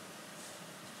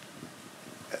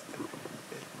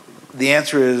 The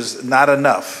answer is not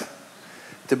enough,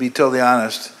 to be totally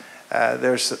honest.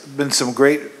 There's been some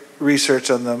great research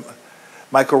on the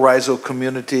mycorrhizal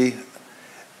community.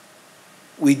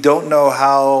 We don't know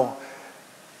how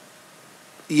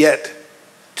yet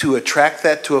to attract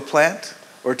that to a plant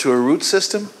or to a root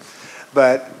system,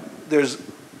 but there's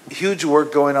huge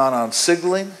work going on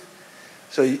signaling.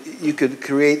 So you could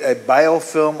create a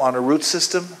biofilm on a root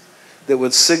system that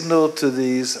would signal to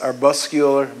these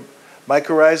arbuscular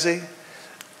mycorrhizae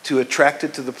to attract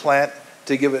it to the plant,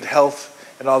 to give it health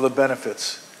and all the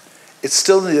benefits. It's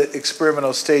still in the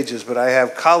experimental stages, but I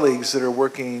have colleagues that are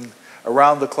working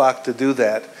around the clock to do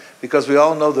that because we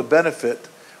all know the benefit.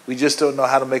 We just don't know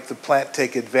how to make the plant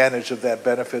take advantage of that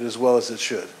benefit as well as it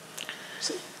should.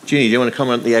 Jennie, do you want to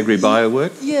comment on the agri-bio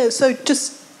work? Yeah, so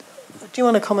just, do you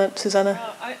want to comment, Susannah?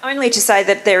 Only to say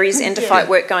that there is endophyte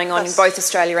work going on in both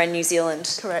Australia and New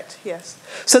Zealand. Correct, yes.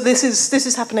 So this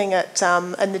is happening at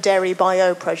in the Dairy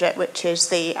Bio project, which is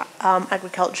the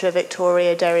Agriculture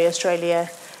Victoria, Dairy Australia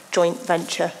joint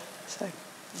venture. So.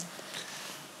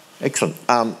 Excellent.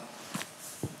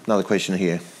 Another question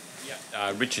here.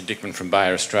 Richard Dickman from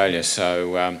Bayer, Australia.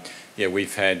 So,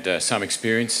 we've had some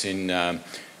experience in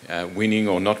winning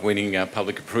or not winning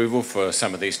public approval for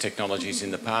some of these technologies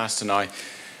in the past. And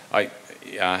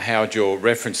Howard, your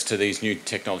reference to these new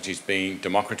technologies being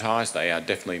democratised, they are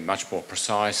definitely much more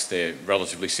precise. They're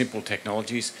relatively simple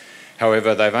technologies.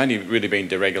 However, they've only really been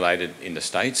deregulated in the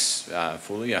States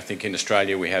fully. I think in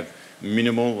Australia we have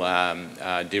minimal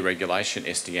deregulation,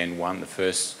 SDN1, the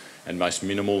first and most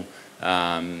minimal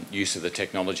use of the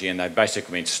technology, and they've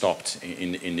basically been stopped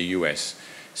in the US.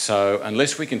 So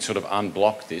unless we can sort of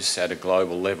unblock this at a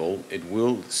global level, it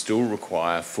will still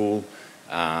require full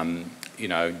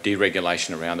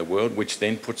deregulation around the world, which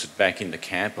then puts it back in the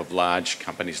camp of large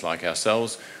companies like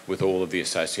ourselves with all of the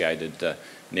associated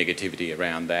negativity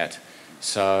around that.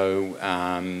 So,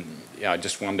 I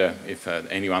just wonder if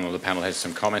anyone on the panel has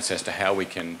some comments as to how we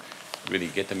can really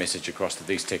get the message across that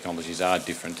these technologies are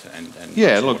different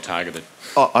and more targeted.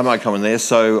 I might comment there.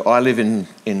 So I live in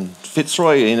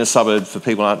Fitzroy, in a suburb for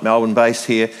people aren't Melbourne-based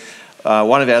here.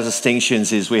 One of our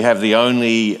distinctions is we have the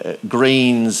only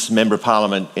Greens Member of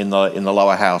Parliament in the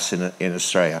lower house in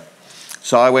Australia.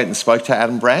 So I went and spoke to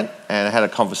Adam Brandt and had a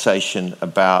conversation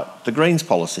about the Greens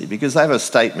policy, because they have a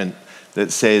statement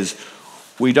that says,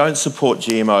 we don't support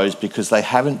GMOs because they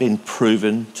haven't been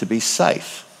proven to be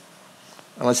safe.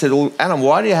 And I said, well, Adam,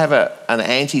 why do you have an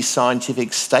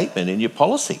anti-scientific statement in your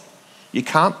policy? You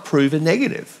can't prove a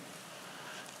negative.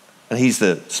 And he's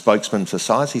the spokesman for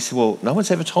science. He said, well, no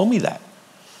one's ever told me that.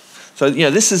 So,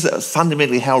 this is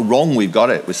fundamentally how wrong we've got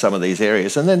it with some of these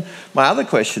areas. And then my other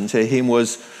question to him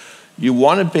was, you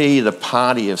want to be the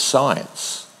party of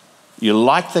science. You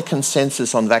like the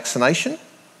consensus on vaccination.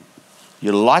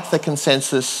 You like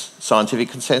the scientific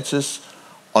consensus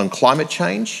on climate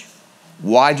change.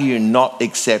 Why do you not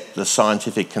accept the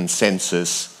scientific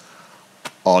consensus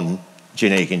on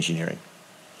genetic engineering?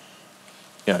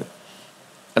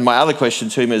 And my other question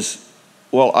to him is,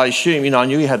 well, I assume, I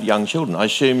knew you had young children. I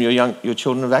assume your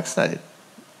children are vaccinated.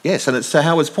 Yes, and it's to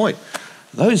Howard's point.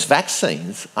 Those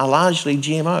vaccines are largely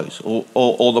GMOs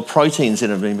or the proteins that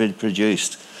have been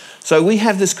produced. So we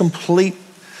have this complete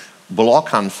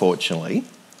block, unfortunately.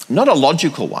 Not a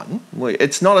logical one.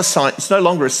 It's no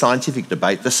longer a scientific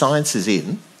debate. The science is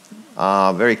in,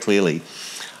 very clearly.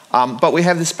 But we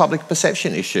have this public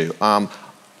perception issue.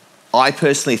 I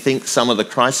personally think some of the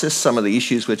crisis, some of the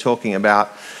issues we're talking about,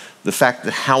 the fact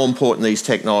that how important these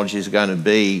technologies are going to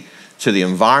be to the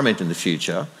environment in the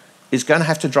future is going to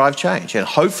have to drive change. And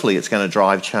hopefully it's going to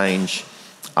drive change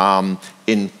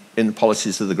in the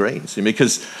policies of the Greens.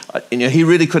 Because he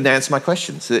really couldn't answer my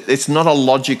questions. It's not a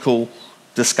logical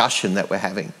discussion that we're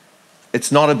having.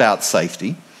 It's not about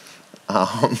safety.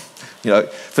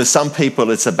 For some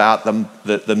people it's about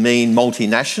the mean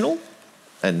multinational,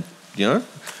 and you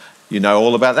know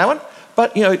all about that one.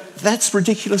 But that's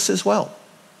ridiculous as well.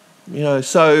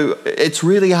 So it's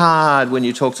really hard when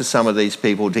you talk to some of these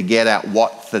people to get at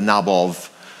what the nub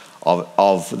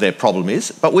of their problem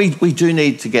is. But we do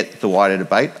need to get the wider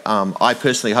debate. I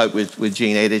personally hope with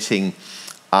gene editing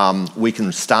we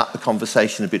can start the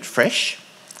conversation a bit fresh.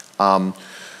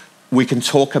 We can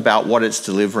talk about what it's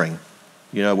delivering.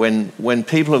 When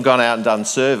people have gone out and done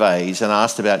surveys and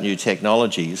asked about new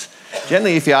technologies,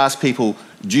 generally if you ask people,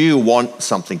 do you want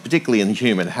something, particularly in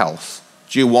human health,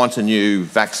 do you want a new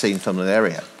vaccine from an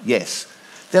area? Yes.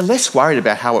 They're less worried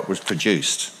about how it was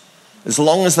produced, as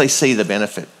long as they see the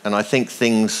benefit. And I think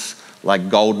things like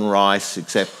golden rice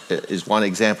is one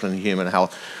example in human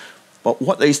health. But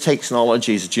what these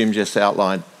technologies Jim just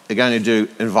outlined are going to do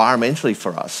environmentally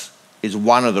for us is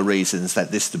one of the reasons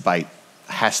that this debate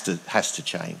has to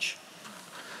change.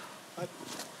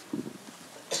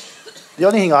 The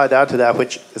only thing I'd add to that,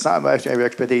 which is not my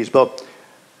expertise, but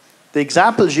the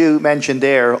examples you mentioned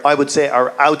there, I would say,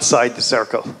 are outside the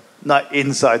circle, not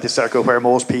inside the circle where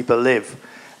most people live.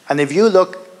 And if you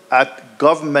look at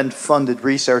government-funded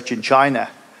research in China,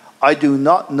 I do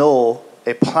not know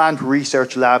a plant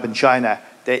research lab in China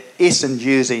that isn't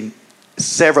using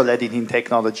several editing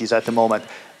technologies at the moment.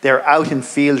 They're out in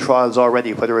field trials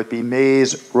already, whether it be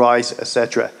maize, rice,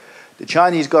 etc. The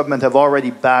Chinese government have already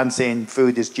banned saying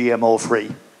food is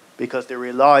GMO-free because they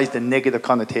realise the negative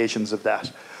connotations of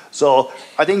that. So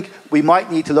I think we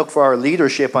might need to look for our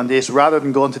leadership on this rather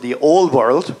than going to the old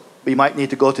world. We might need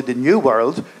to go to the new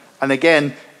world. And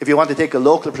again, if you want to take a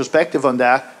local perspective on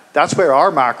that, that's where our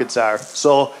markets are.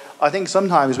 So I think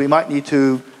sometimes we might need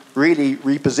to really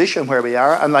reposition where we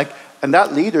are, and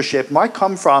that leadership might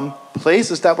come from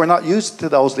places that we're not used to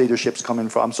those leaderships coming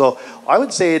from. So I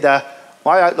would say that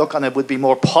my outlook on it would be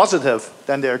more positive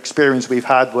than the experience we've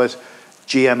had with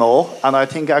GMO. And I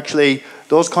think actually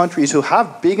those countries who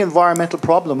have big environmental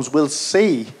problems will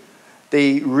see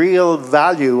the real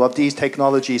value of these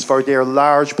technologies for their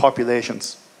large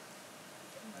populations.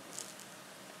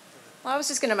 Well, I was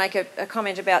just going to make a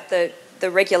comment about the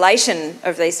regulation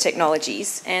of these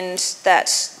technologies, and that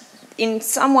in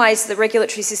some ways the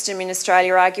regulatory system in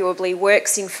Australia arguably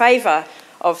works in favour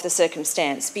of the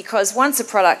circumstance, because once a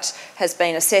product has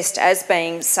been assessed as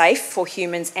being safe for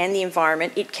humans and the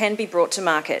environment, it can be brought to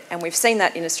market. And we've seen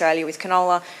that in Australia with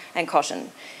canola and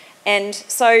cotton. And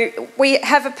so we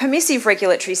have a permissive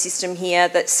regulatory system here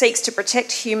that seeks to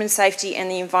protect human safety and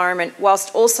the environment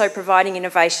whilst also providing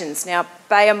innovations. Now,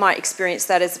 Bayer might experience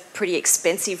that as a pretty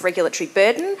expensive regulatory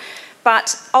burden,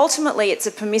 but ultimately it's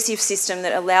a permissive system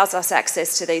that allows us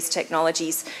access to these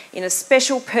technologies in a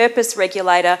special purpose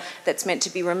regulator that's meant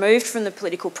to be removed from the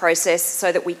political process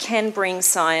so that we can bring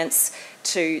science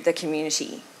to the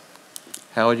community.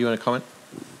 Howard, do you want to comment?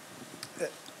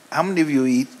 How many of you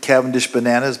eat Cavendish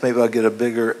bananas? Maybe I'll get a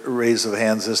bigger raise of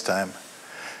hands this time.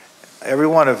 Every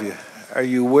one of you. Are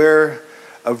you aware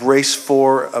of race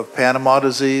 4 of Panama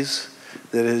disease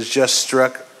that has just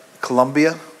struck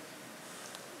Colombia?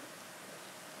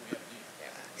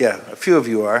 Yeah, a few of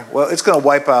you are. Well, it's going to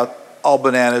wipe out all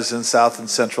bananas in South and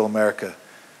Central America.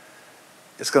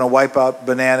 It's going to wipe out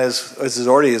bananas, as it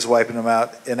already is wiping them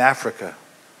out, in Africa.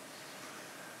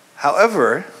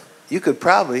 However, you could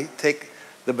probably take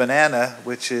the banana,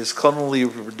 which is clonally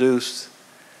reproduced,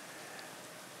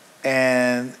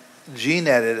 and gene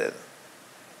edit it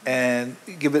and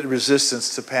give it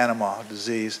resistance to Panama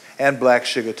disease and black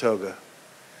shigatoga.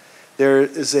 There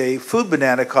is a food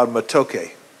banana called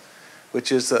matoke,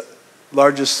 which is the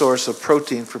largest source of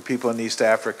protein for people in East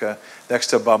Africa, next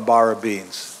to bambara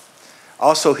beans.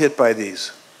 Also hit by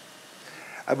these.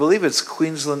 I believe it's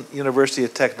Queensland University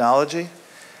of Technology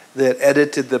that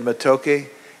edited the matoke,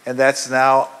 and that's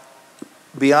now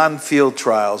beyond field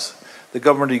trials. The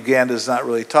government of Uganda is not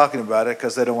really talking about it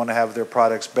because they don't want to have their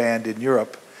products banned in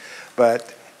Europe.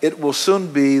 But it will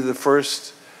soon be the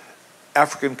first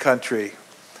African country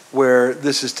where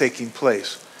this is taking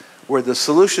place, where the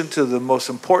solution to the most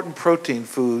important protein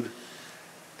food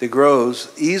that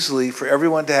grows easily for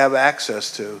everyone to have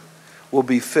access to will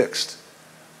be fixed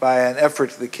by an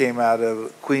effort that came out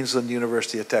of Queensland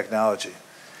University of Technology.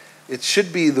 It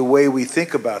should be the way we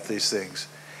think about these things.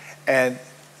 And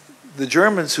the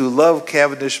Germans, who love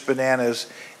Cavendish bananas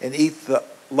and eat the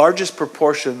largest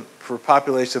proportion per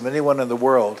population of anyone in the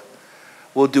world,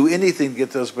 will do anything to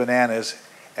get those bananas.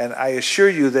 And I assure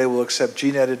you they will accept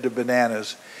gene-edited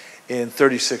bananas in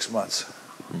 36 months.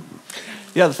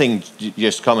 The other thing,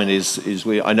 just comment, is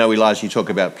I know we largely talk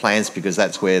about plants because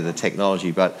that's where the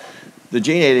technology, but the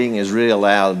gene editing has really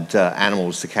allowed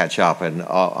animals to catch up. And,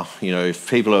 you know, if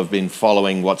people have been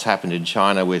following what's happened in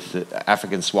China with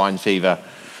African swine fever,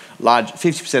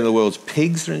 50% of the world's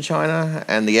pigs are in China,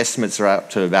 and the estimates are up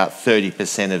to about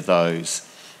 30% of those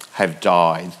have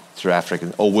died through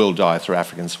African, or will die through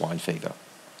African swine fever.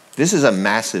 This is a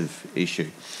massive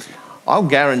issue. I'll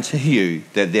guarantee you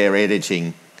that they're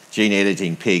gene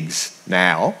editing pigs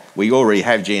now. We already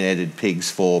have gene edited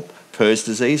pigs for PRRS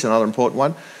disease, another important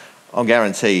one. I'll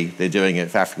guarantee they're doing it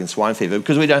for African swine fever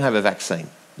because we don't have a vaccine.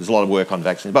 There's a lot of work on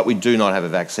vaccines, but we do not have a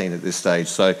vaccine at this stage.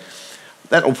 So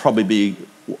that will probably be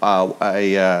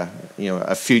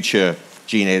a future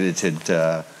gene-edited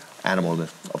animal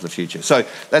of the future. So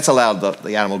that's allowed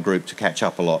the animal group to catch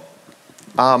up a lot.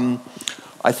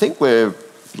 I think we're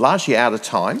largely out of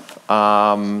time.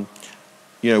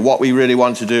 You know, what we really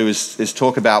want to do is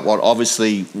talk about what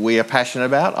obviously we are passionate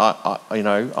about.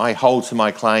 I hold to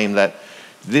my claim that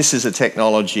this is a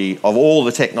technology, of all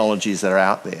the technologies that are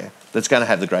out there, that's going to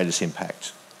have the greatest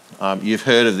impact. You've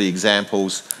heard of the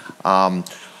examples. You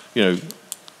know,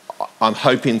 I'm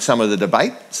hoping some of the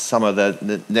debate, some of the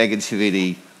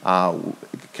negativity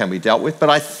can be dealt with, but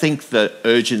I think the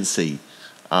urgency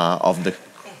of the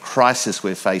crisis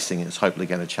we're facing is hopefully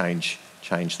going to change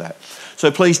that.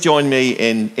 So please join me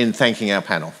in thanking our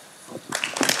panel.